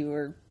because you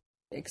were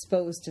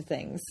exposed to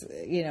things,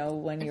 you know,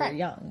 when you were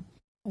young.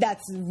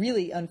 That's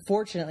really,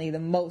 unfortunately, the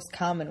most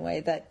common way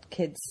that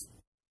kids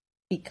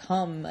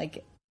become,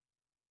 like,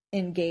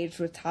 engaged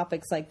with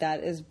topics like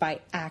that, is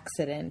by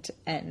accident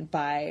and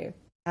by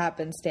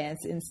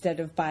happenstance, instead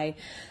of by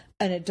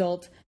an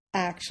adult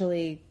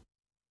actually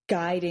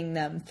guiding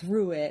them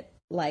through it,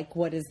 like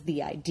what is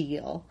the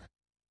ideal.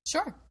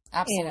 Sure,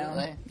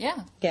 absolutely. You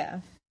know? Yeah.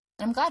 And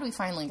I'm glad we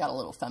finally got a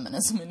little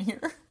feminism in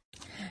here.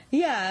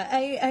 Yeah,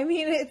 I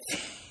mean,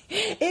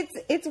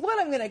 it's what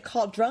I'm going to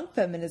call drunk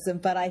feminism,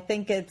 but I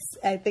think it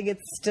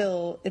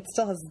still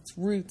has its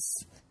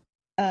roots.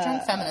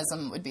 Drunk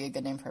feminism would be a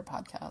good name for a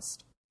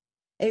podcast.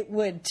 It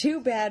would.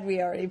 Too bad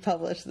we already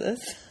published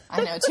this.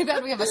 I know. Too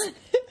bad we have a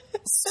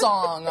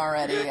song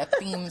already, a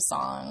theme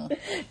song.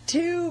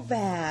 Too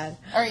bad.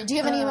 All right. Do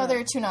you have any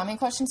other Toonami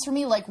questions for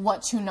me? Like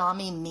what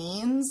Toonami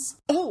means?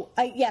 Oh,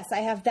 yes. I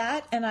have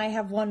that, and I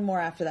have one more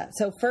after that.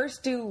 So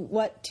first, do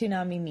what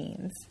Toonami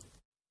means.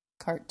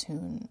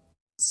 Cartoon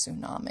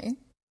tsunami.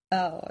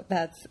 Oh,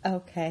 that's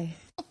okay.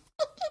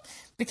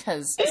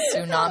 Because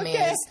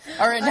tsunamis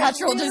are a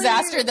natural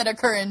disaster that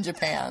occur in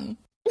Japan.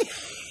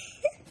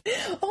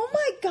 Oh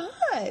my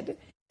God.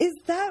 Is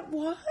that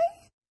why?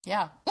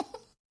 Yeah.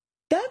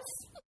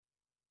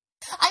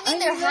 I mean,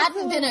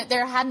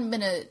 there hadn't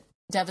been a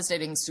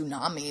devastating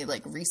tsunami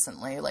like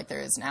recently, like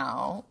there is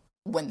now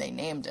when they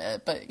named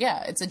it. But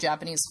yeah, it's a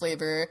Japanese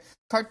flavor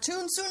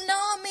cartoon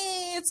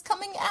tsunami. It's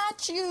coming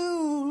at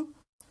you.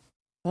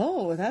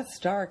 Oh, that's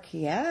dark.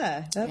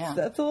 Yeah,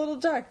 that's a little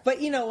dark.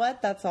 But you know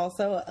what? That's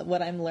also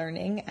what I'm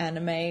learning.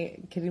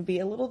 Anime can be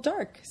a little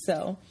dark.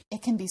 So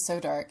it can be so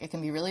dark. It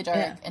can be really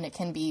dark, and it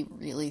can be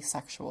really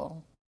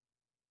sexual.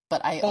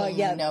 But I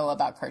only know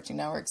about Cartoon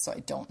Network, so I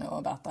don't know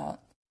about that.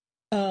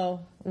 Oh,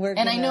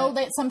 I know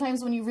that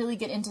sometimes when you really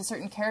get into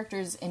certain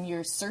characters and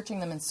you're searching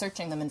them in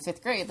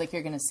 5th grade, like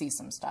you're going to see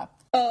some stuff.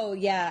 Oh,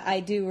 yeah.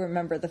 I do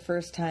remember the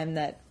first time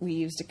that we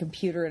used a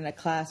computer in a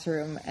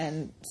classroom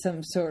and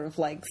some sort of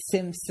like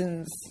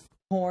Simpsons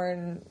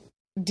porn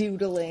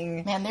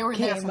doodling. Man, they were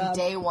there from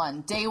day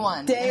one. Day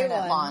one. The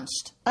internet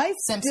launched. I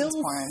still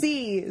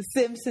see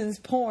Simpsons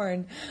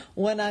porn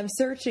when I'm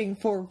searching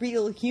for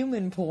real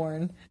human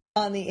porn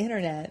on the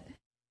internet.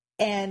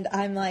 And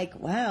I'm like,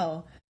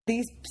 wow.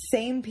 These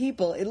same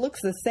people, it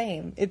looks the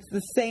same. It's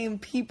the same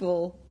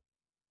people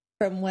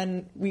from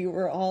when we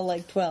were all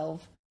like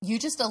 12. You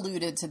just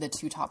alluded to the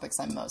 2 topics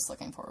I'm most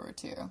looking forward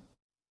to,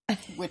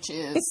 which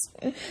is...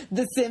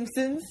 The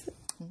Simpsons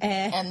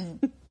and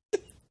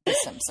The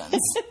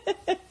Simpsons.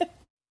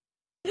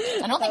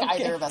 I don't think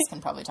either of us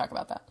can probably talk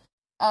about that.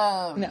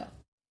 No.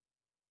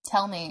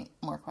 Tell me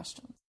more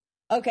questions.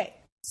 Okay.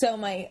 So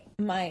my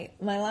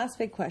last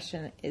big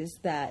question is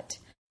that,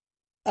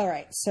 all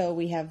right, so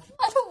we have...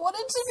 I don't want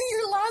it to be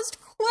your last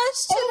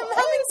question. I'm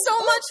having so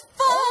much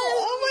fun.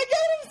 Oh my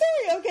God, I'm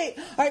sorry. Okay.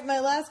 All right, my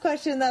last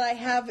question that I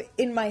have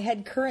in my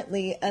head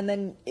currently, and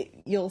then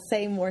you'll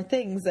say more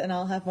things and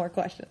I'll have more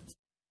questions.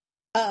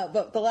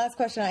 But the last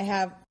question I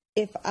have,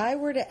 if I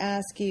were to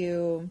ask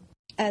you,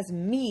 as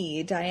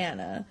me,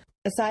 Diana,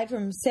 aside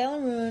from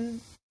Sailor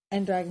Moon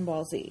and Dragon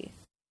Ball Z,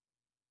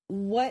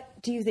 what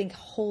do you think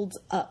holds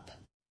up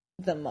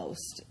the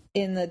most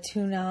in the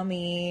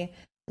Toonami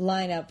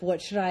lineup?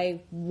 What should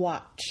I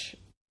watch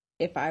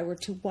if I were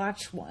to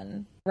watch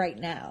one right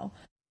now?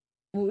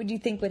 What would you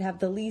think would have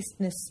the least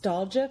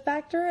nostalgia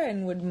factor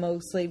and would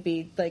mostly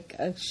be like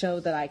a show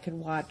that I could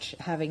watch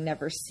having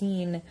never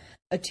seen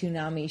a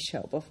Toonami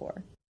show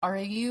before? Are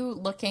you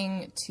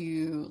looking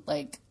to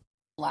like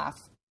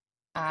laugh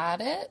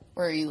at it,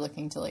 or are you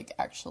looking to like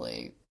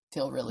actually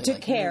feel really to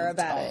like, care moved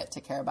about by it?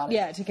 To care about it?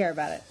 Yeah, to care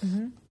about it.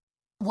 Mm-hmm.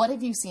 What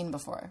have you seen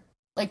before?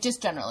 Like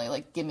just generally,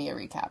 like give me a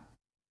recap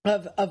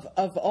Of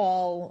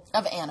all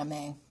of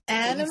anime.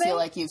 Anime? That you feel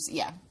like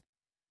yeah.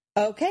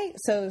 Okay,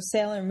 so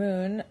Sailor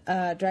Moon,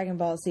 Dragon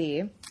Ball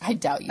Z. I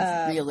doubt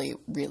you've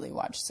really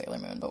watched Sailor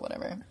Moon, but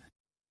whatever.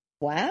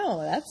 Wow,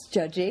 that's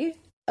judgy.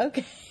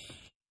 Okay.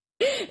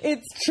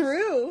 It's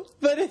true,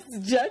 but it's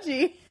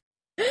judgy.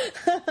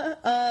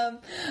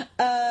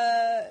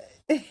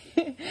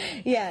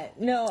 Yeah,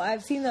 no,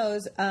 I've seen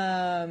those.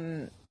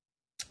 Cowboy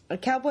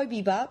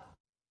Bebop,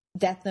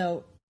 Death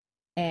Note,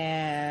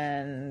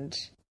 and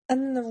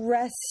the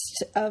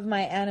rest of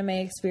my anime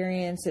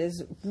experience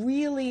is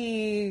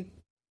really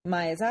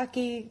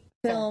Miyazaki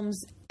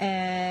films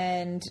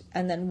and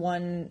then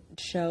one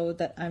show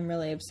that I'm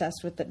really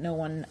obsessed with that no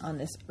one on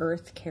this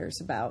earth cares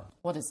about.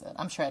 What is it?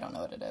 I'm sure I don't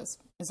know what it is.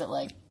 Is it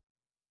like,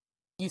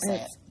 you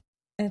say it.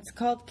 It's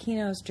called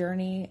Kino's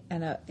Journey,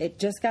 and it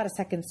just got a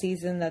second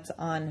season that's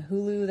on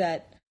Hulu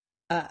that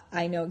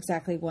I know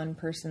exactly one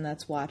person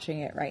that's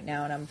watching it right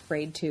now, and I'm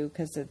afraid to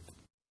because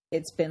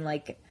it's been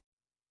like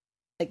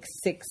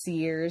 6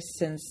 years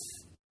since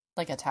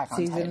like Attack on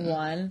season Titan.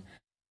 1.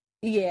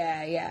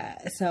 Yeah.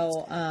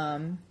 So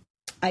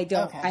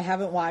I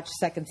haven't watched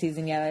second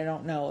season yet. I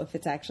don't know if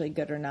it's actually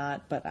good or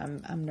not, but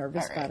I'm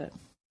nervous about it.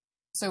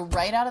 So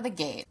right out of the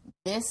gate,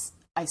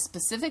 I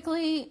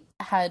specifically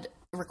had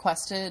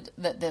requested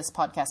that this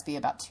podcast be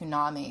about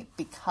Toonami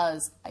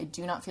because I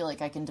do not feel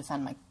like I can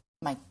defend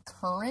my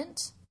current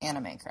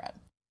anime cred,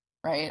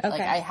 right? Okay.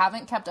 Like I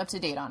haven't kept up to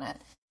date on it,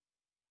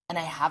 and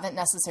I haven't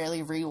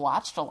necessarily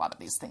rewatched a lot of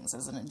these things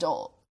as an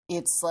adult.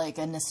 It's like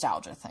a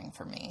nostalgia thing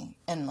for me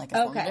and like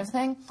a formative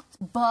thing.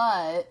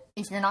 But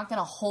if you're not going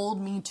to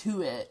hold me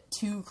to it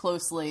too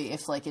closely,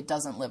 if like it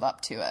doesn't live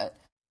up to it,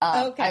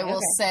 I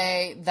will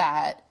say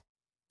that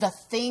the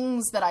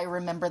things that I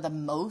remember the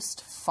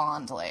most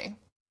fondly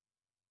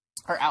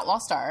are Outlaw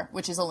Star,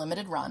 which is a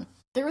limited run.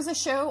 There was a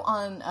show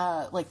on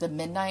like the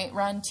Midnight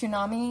Run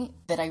Toonami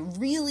that I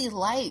really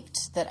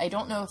liked that I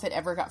don't know if it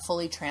ever got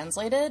fully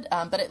translated,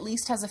 but at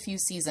least has a few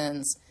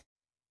seasons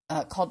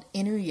called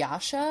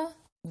Inuyasha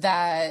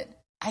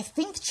that I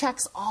think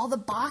checks all the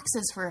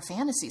boxes for a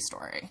fantasy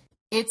story.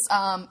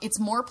 It's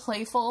more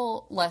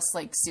playful, less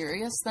like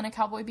serious than a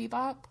Cowboy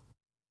Bebop.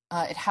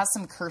 It has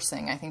some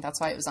cursing. I think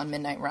that's why it was on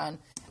Midnight Run.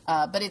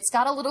 But it's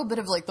got a little bit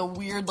of like the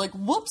weird, like,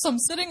 whoops, I'm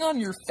sitting on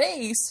your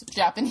face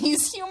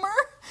Japanese humor.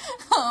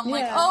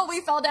 Like, oh,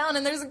 we fell down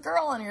and there's a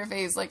girl on your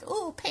face. Like,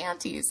 ooh,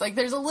 panties. Like,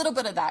 there's a little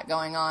bit of that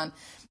going on.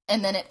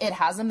 And then it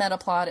has a meta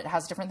plot. It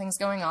has different things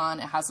going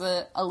on. It has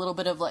a little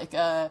bit of like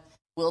a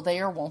will they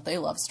or won't they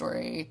love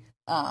story.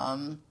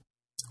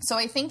 So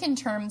I think in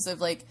terms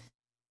of like,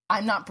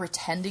 I'm not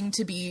pretending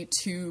to be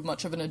too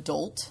much of an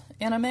adult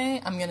anime.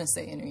 I'm going to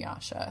say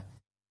Inuyasha.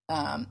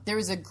 There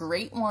was a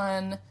great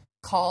one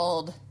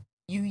called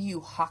Yu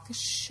Yu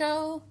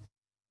Hakusho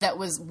that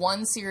was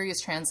one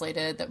series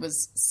translated that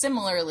was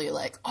similarly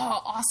like,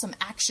 oh, awesome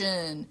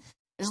action.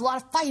 There's a lot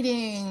of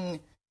fighting.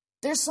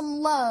 There's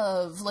some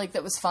love. Like,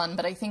 that was fun.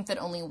 But I think that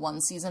only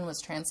one season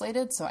was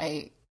translated. So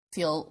I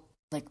feel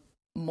like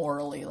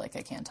morally like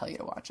I can't tell you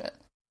to watch it.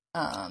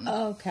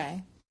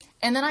 Okay.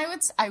 And then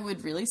I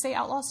would really say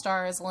Outlaw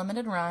Star is a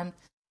limited run.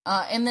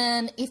 And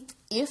then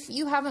if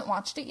you haven't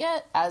watched it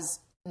yet, as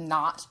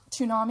not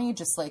Toonami,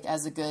 just like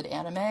as a good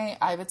anime,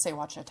 I would say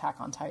watch Attack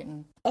on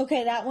Titan.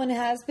 Okay, that one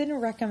has been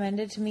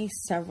recommended to me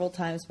several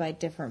times by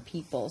different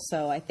people,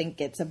 so I think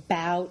it's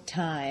about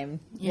time.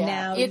 Yeah,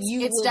 now it's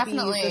will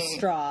definitely be the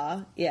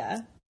straw.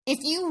 Yeah. If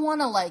you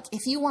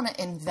want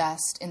to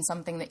invest in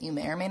something that you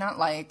may or may not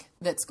like,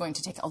 that's going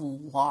to take a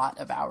lot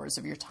of hours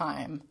of your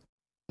time,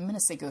 I'm going to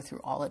say go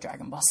through all of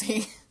Dragon Ball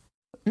Z.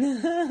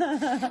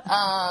 But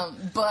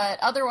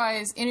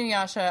otherwise,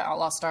 Inuyasha,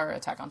 Outlaw Star,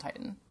 Attack on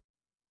Titan.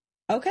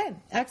 Okay,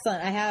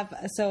 excellent.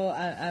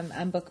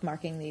 I'm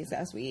bookmarking these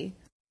as we.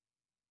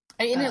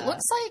 And it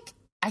looks like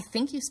I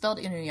think you spelled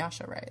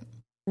Inuyasha right.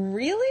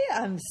 Really?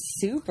 I'm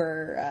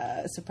super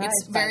surprised.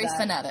 It's very by that.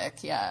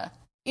 phonetic. Yeah,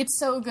 it's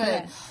so good.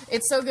 Okay.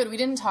 It's so good. We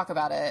didn't talk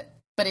about it,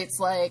 but it's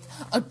like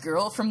a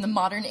girl from the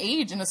modern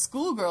age in a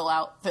schoolgirl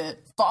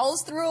outfit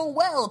falls through a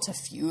well to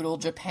feudal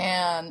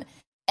Japan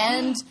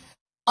and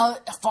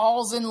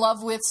falls in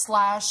love with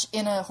 /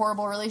 in a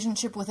horrible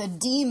relationship with a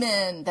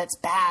demon that's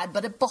bad,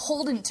 but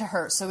beholden to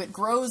her. So it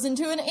grows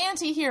into an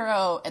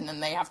anti-hero, and then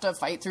they have to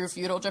fight through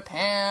feudal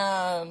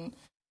Japan.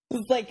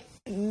 It's like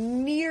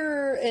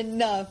near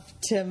enough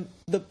to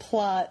the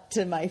plot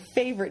to my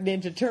favorite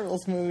Ninja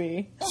Turtles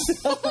movie. It is!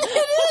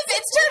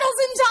 It's Turtles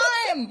in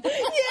Time!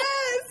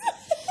 Yes!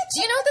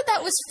 Do you know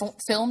that was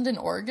filmed in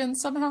Oregon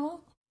somehow?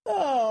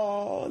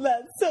 Oh,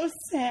 that's so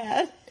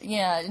sad.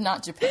 Yeah,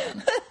 not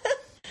Japan.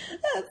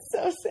 That's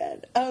so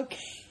sad. Okay.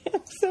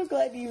 I'm so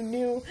glad you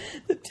knew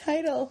the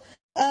title.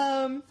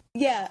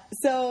 Yeah,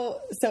 so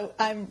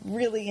I'm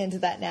really into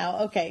that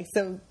now. Okay,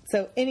 so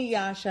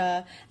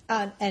Inuyasha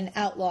and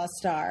Outlaw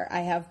Star,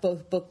 I have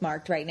both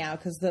bookmarked right now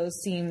because those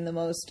seem the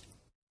most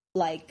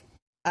like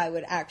I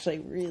would actually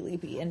really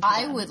be into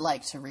I them. would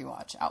like to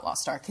rewatch Outlaw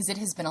Star because it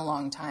has been a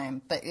long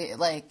time, but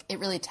it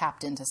really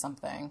tapped into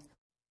something.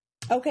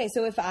 Okay,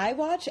 so if I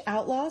watch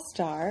Outlaw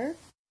Star,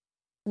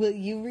 will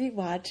you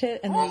rewatch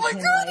it and Oh we my can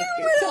God, like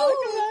I will! talk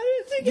about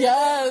it together?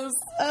 Yes.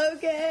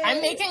 Okay.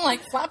 I'm making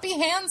like flappy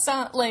hand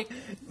sound, like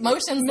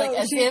motions, No, like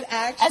as she's if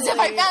I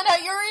found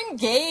out you were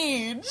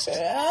engaged.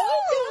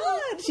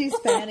 Oh God, she's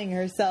fanning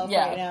herself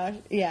Yeah. right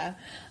now. Yeah.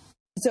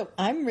 So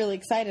I'm really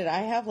excited.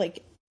 I have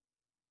like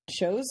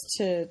shows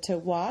to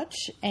watch,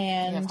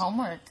 and You have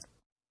homework.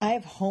 I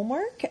have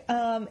homework.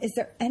 Is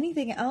there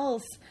anything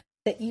else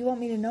that you want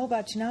me to know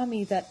about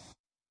Toonami that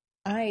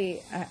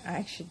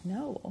I should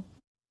know?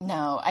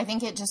 No, I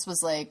think it just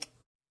was like,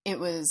 it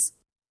was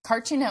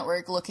Cartoon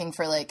Network looking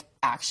for like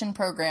action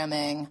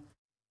programming.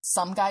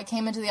 Some guy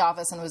came into the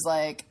office and was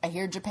like, I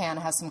hear Japan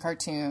has some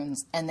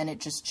cartoons. And then it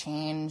just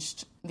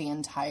changed the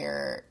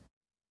entire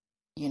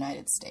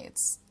United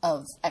States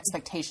of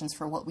expectations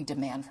for what we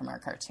demand from our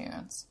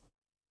cartoons.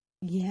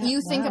 Yeah.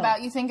 You think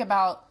wow.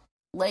 about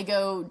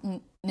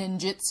Lego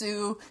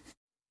Ninjutsu.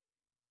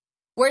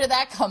 Where did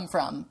that come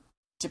from?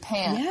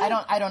 Japan.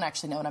 Yeah. I don't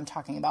actually know what I'm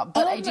talking about,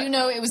 but I do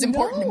know it was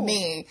important to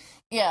me.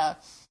 Yeah.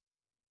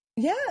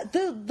 Yeah,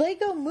 the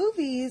Lego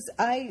movies,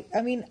 I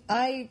mean,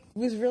 I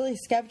was really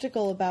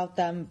skeptical about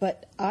them,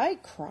 but I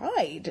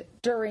cried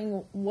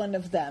during one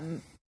of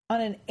them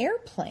on an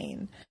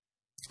airplane.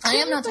 I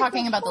am not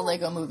talking about the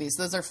Lego movies.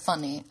 Those are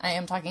funny. I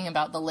am talking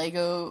about the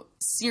Lego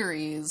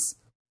series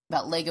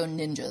about Lego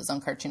ninjas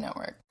on Cartoon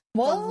Network.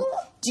 Well,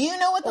 Do you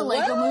know what the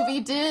Lego well-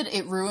 movie did?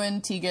 It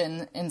ruined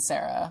Tegan and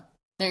Sarah.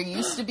 There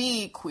used to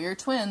be queer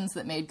twins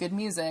that made good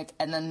music,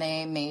 and then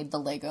they made the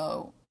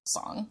Lego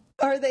song.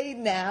 are they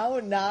now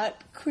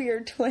not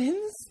queer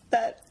twins?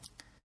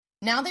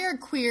 Now they are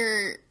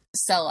queer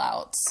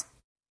sellouts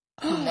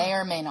who may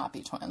or may not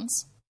be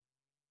twins.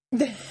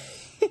 Did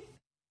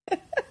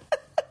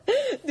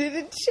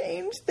it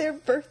change their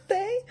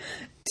birthday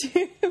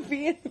to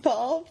be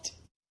involved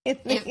in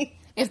the...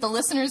 If the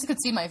listeners could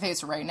see my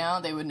face right now,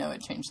 they would know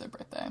it changed their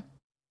birthday.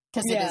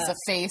 Because it is Yeah. a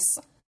face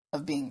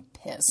of being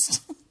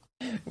pissed.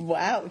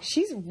 Wow,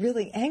 she's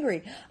really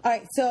angry. All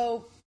right,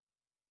 so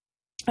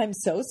I'm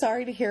so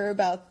sorry to hear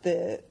about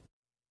the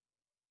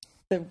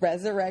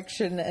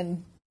resurrection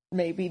and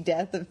maybe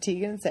death of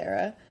Tegan and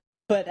Sarah,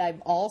 but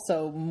I'm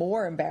also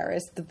more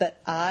embarrassed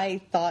that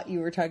I thought you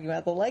were talking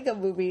about the Lego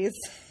movies.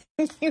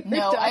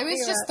 No, I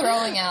was just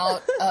throwing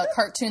out a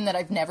cartoon that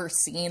I've never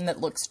seen that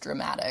looks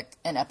dramatic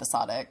and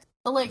episodic.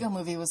 The Lego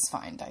movie was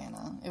fine,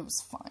 Diana. It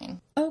was fine.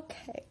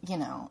 Okay. You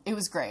know, it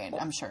was great,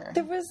 I'm sure.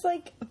 There was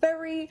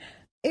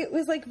it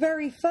was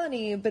very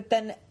funny, but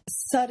then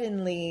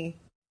suddenly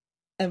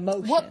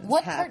emotions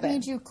What part happened.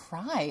 made you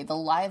cry? The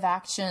live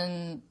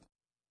action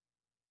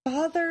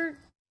Father,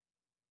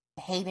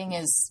 hating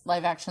his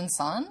live action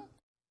son?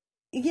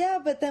 yeah,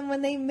 but then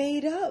when they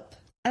made up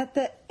at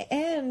the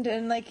end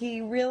and like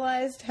he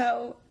realized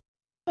how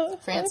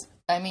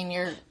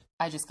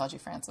I just called you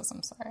Francis,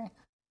 I'm sorry.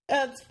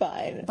 That's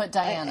fine. But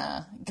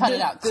Diana, cut it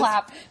out.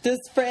 Clap. Does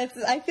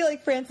Francis? I feel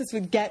like Francis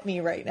would get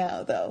me right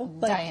now, though.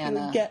 Like, he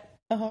Diana. would get.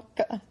 Oh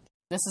God.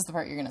 This is the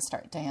part you're going to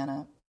start.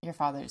 Diana, your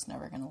father's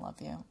never going to love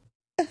you.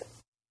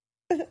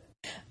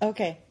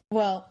 Okay.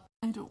 Well,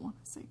 I don't want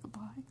to say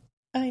goodbye.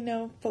 I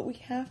know, but we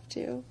have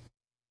to.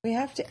 We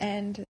have to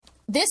end.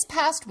 This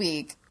past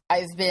week,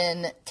 I've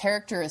been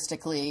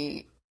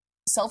characteristically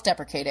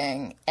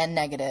self-deprecating and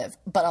negative,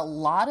 but a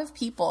lot of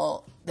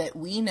people that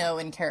we know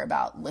and care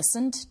about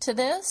listened to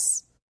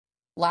this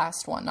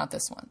last one, not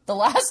this one, the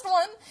last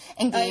one,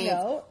 and gave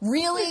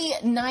really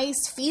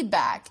nice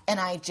feedback. And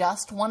I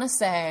just want to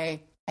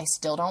say, I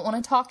still don't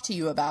want to talk to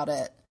you about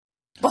it,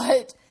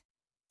 but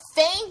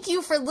thank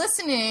you for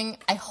listening.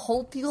 I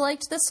hope you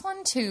liked this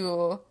one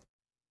too.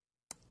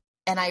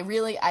 And I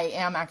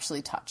am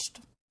actually touched.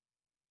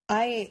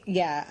 I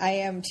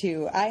am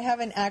too. I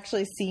haven't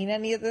actually seen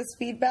any of this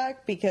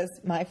feedback because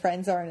my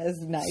friends aren't as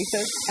nice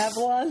as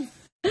Avalon.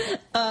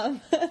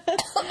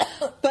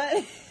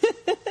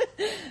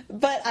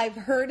 But I've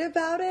heard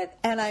about it,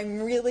 and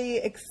I'm really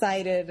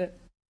excited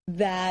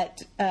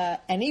that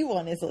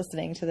anyone is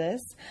listening to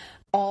this.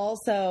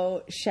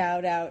 Also,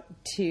 shout out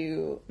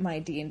to my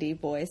D&D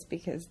boys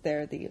because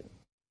they're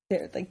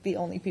like the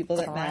only people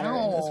that matter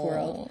in this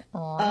world.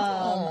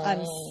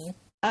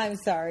 I'm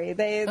sorry.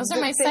 Those are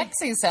my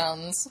sexy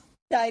sounds.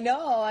 I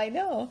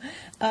know.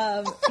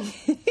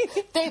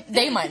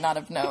 They might not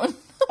have known.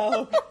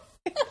 Oh.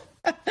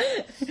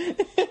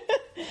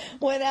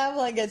 When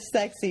Avalon gets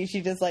sexy,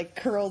 she just like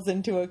curls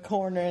into a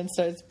corner and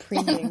starts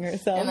preening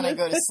herself. And then I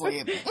go to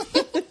sleep.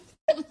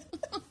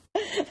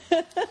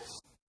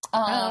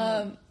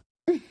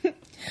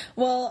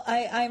 Well,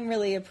 I'm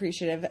really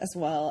appreciative as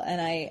well,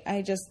 and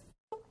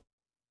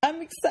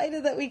I'm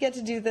excited that we get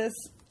to do this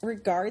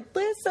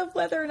regardless of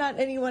whether or not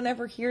anyone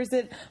ever hears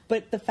it,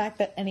 but the fact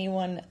that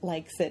anyone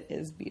likes it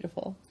is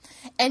beautiful.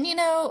 And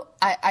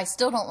I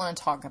still don't want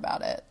to talk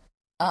about it.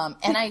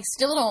 And I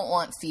still don't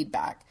want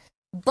feedback.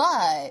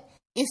 But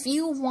if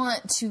you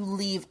want to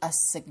leave a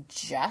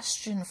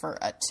suggestion for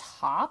a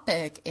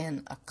topic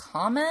in a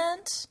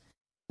comment,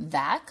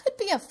 that could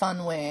be a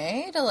fun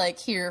way to like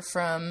hear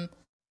from,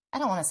 I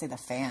don't want to say the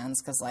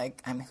fans because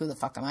like, who the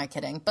fuck am I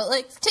kidding? But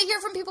like to hear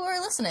from people who are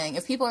listening.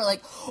 If people are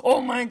like, oh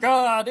my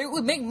God, it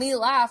would make me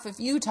laugh if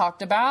you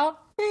talked about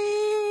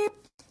beep.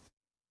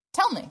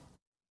 Tell me.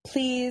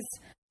 Please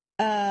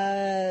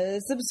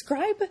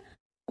subscribe.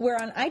 We're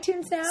on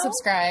iTunes now.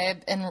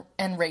 Subscribe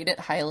and rate it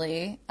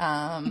highly.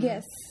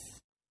 Yes.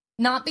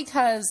 Not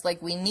because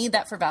like we need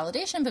that for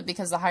validation, but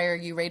because the higher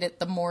you rate it,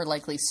 the more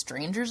likely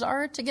strangers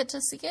are to get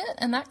to see it,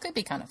 and that could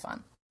be kind of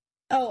fun.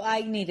 Oh,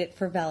 I need it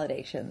for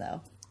validation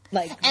though.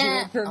 Like do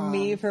it for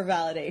me for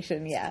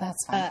validation. Yeah,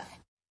 that's fine.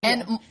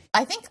 And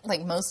I think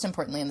like most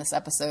importantly in this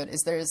episode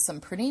is there's some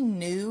pretty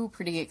new,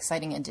 pretty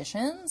exciting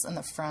additions in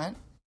the front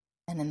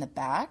and in the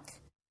back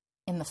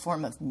in the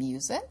form of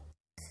music.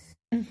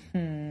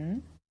 Mm-hmm.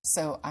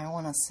 So I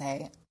want to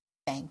say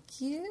thank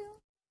you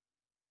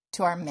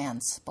to our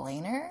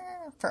mansplainer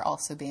for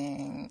also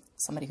being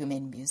somebody who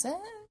made music.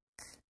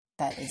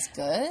 That is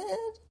good.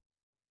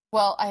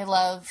 Well, I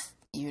love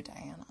you,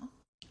 Diana.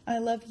 I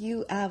love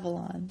you,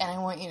 Avalon. And I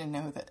want you to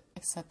know that I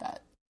said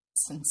that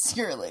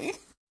sincerely.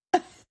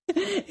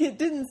 It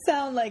didn't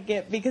sound like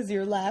it because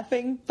you're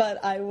laughing,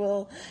 but I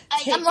will.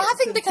 I'm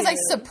laughing because I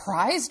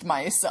surprised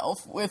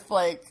myself with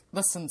like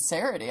the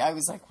sincerity. I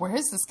was like, where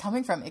is this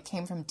coming from? It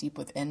came from deep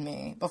within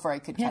me before I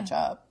could catch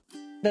up.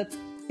 That's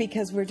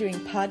because we're doing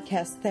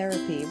podcast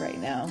therapy right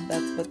now.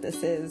 That's what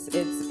this is.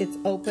 It's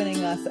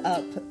opening us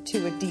up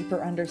to a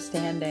deeper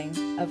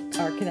understanding of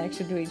our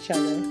connection to each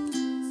other.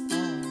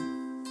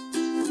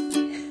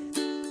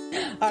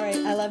 All right,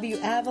 I love you,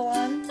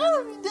 Avalon. I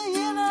love you,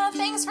 Diana.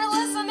 Thanks for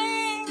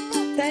listening.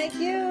 Thank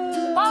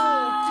you.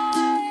 Bye.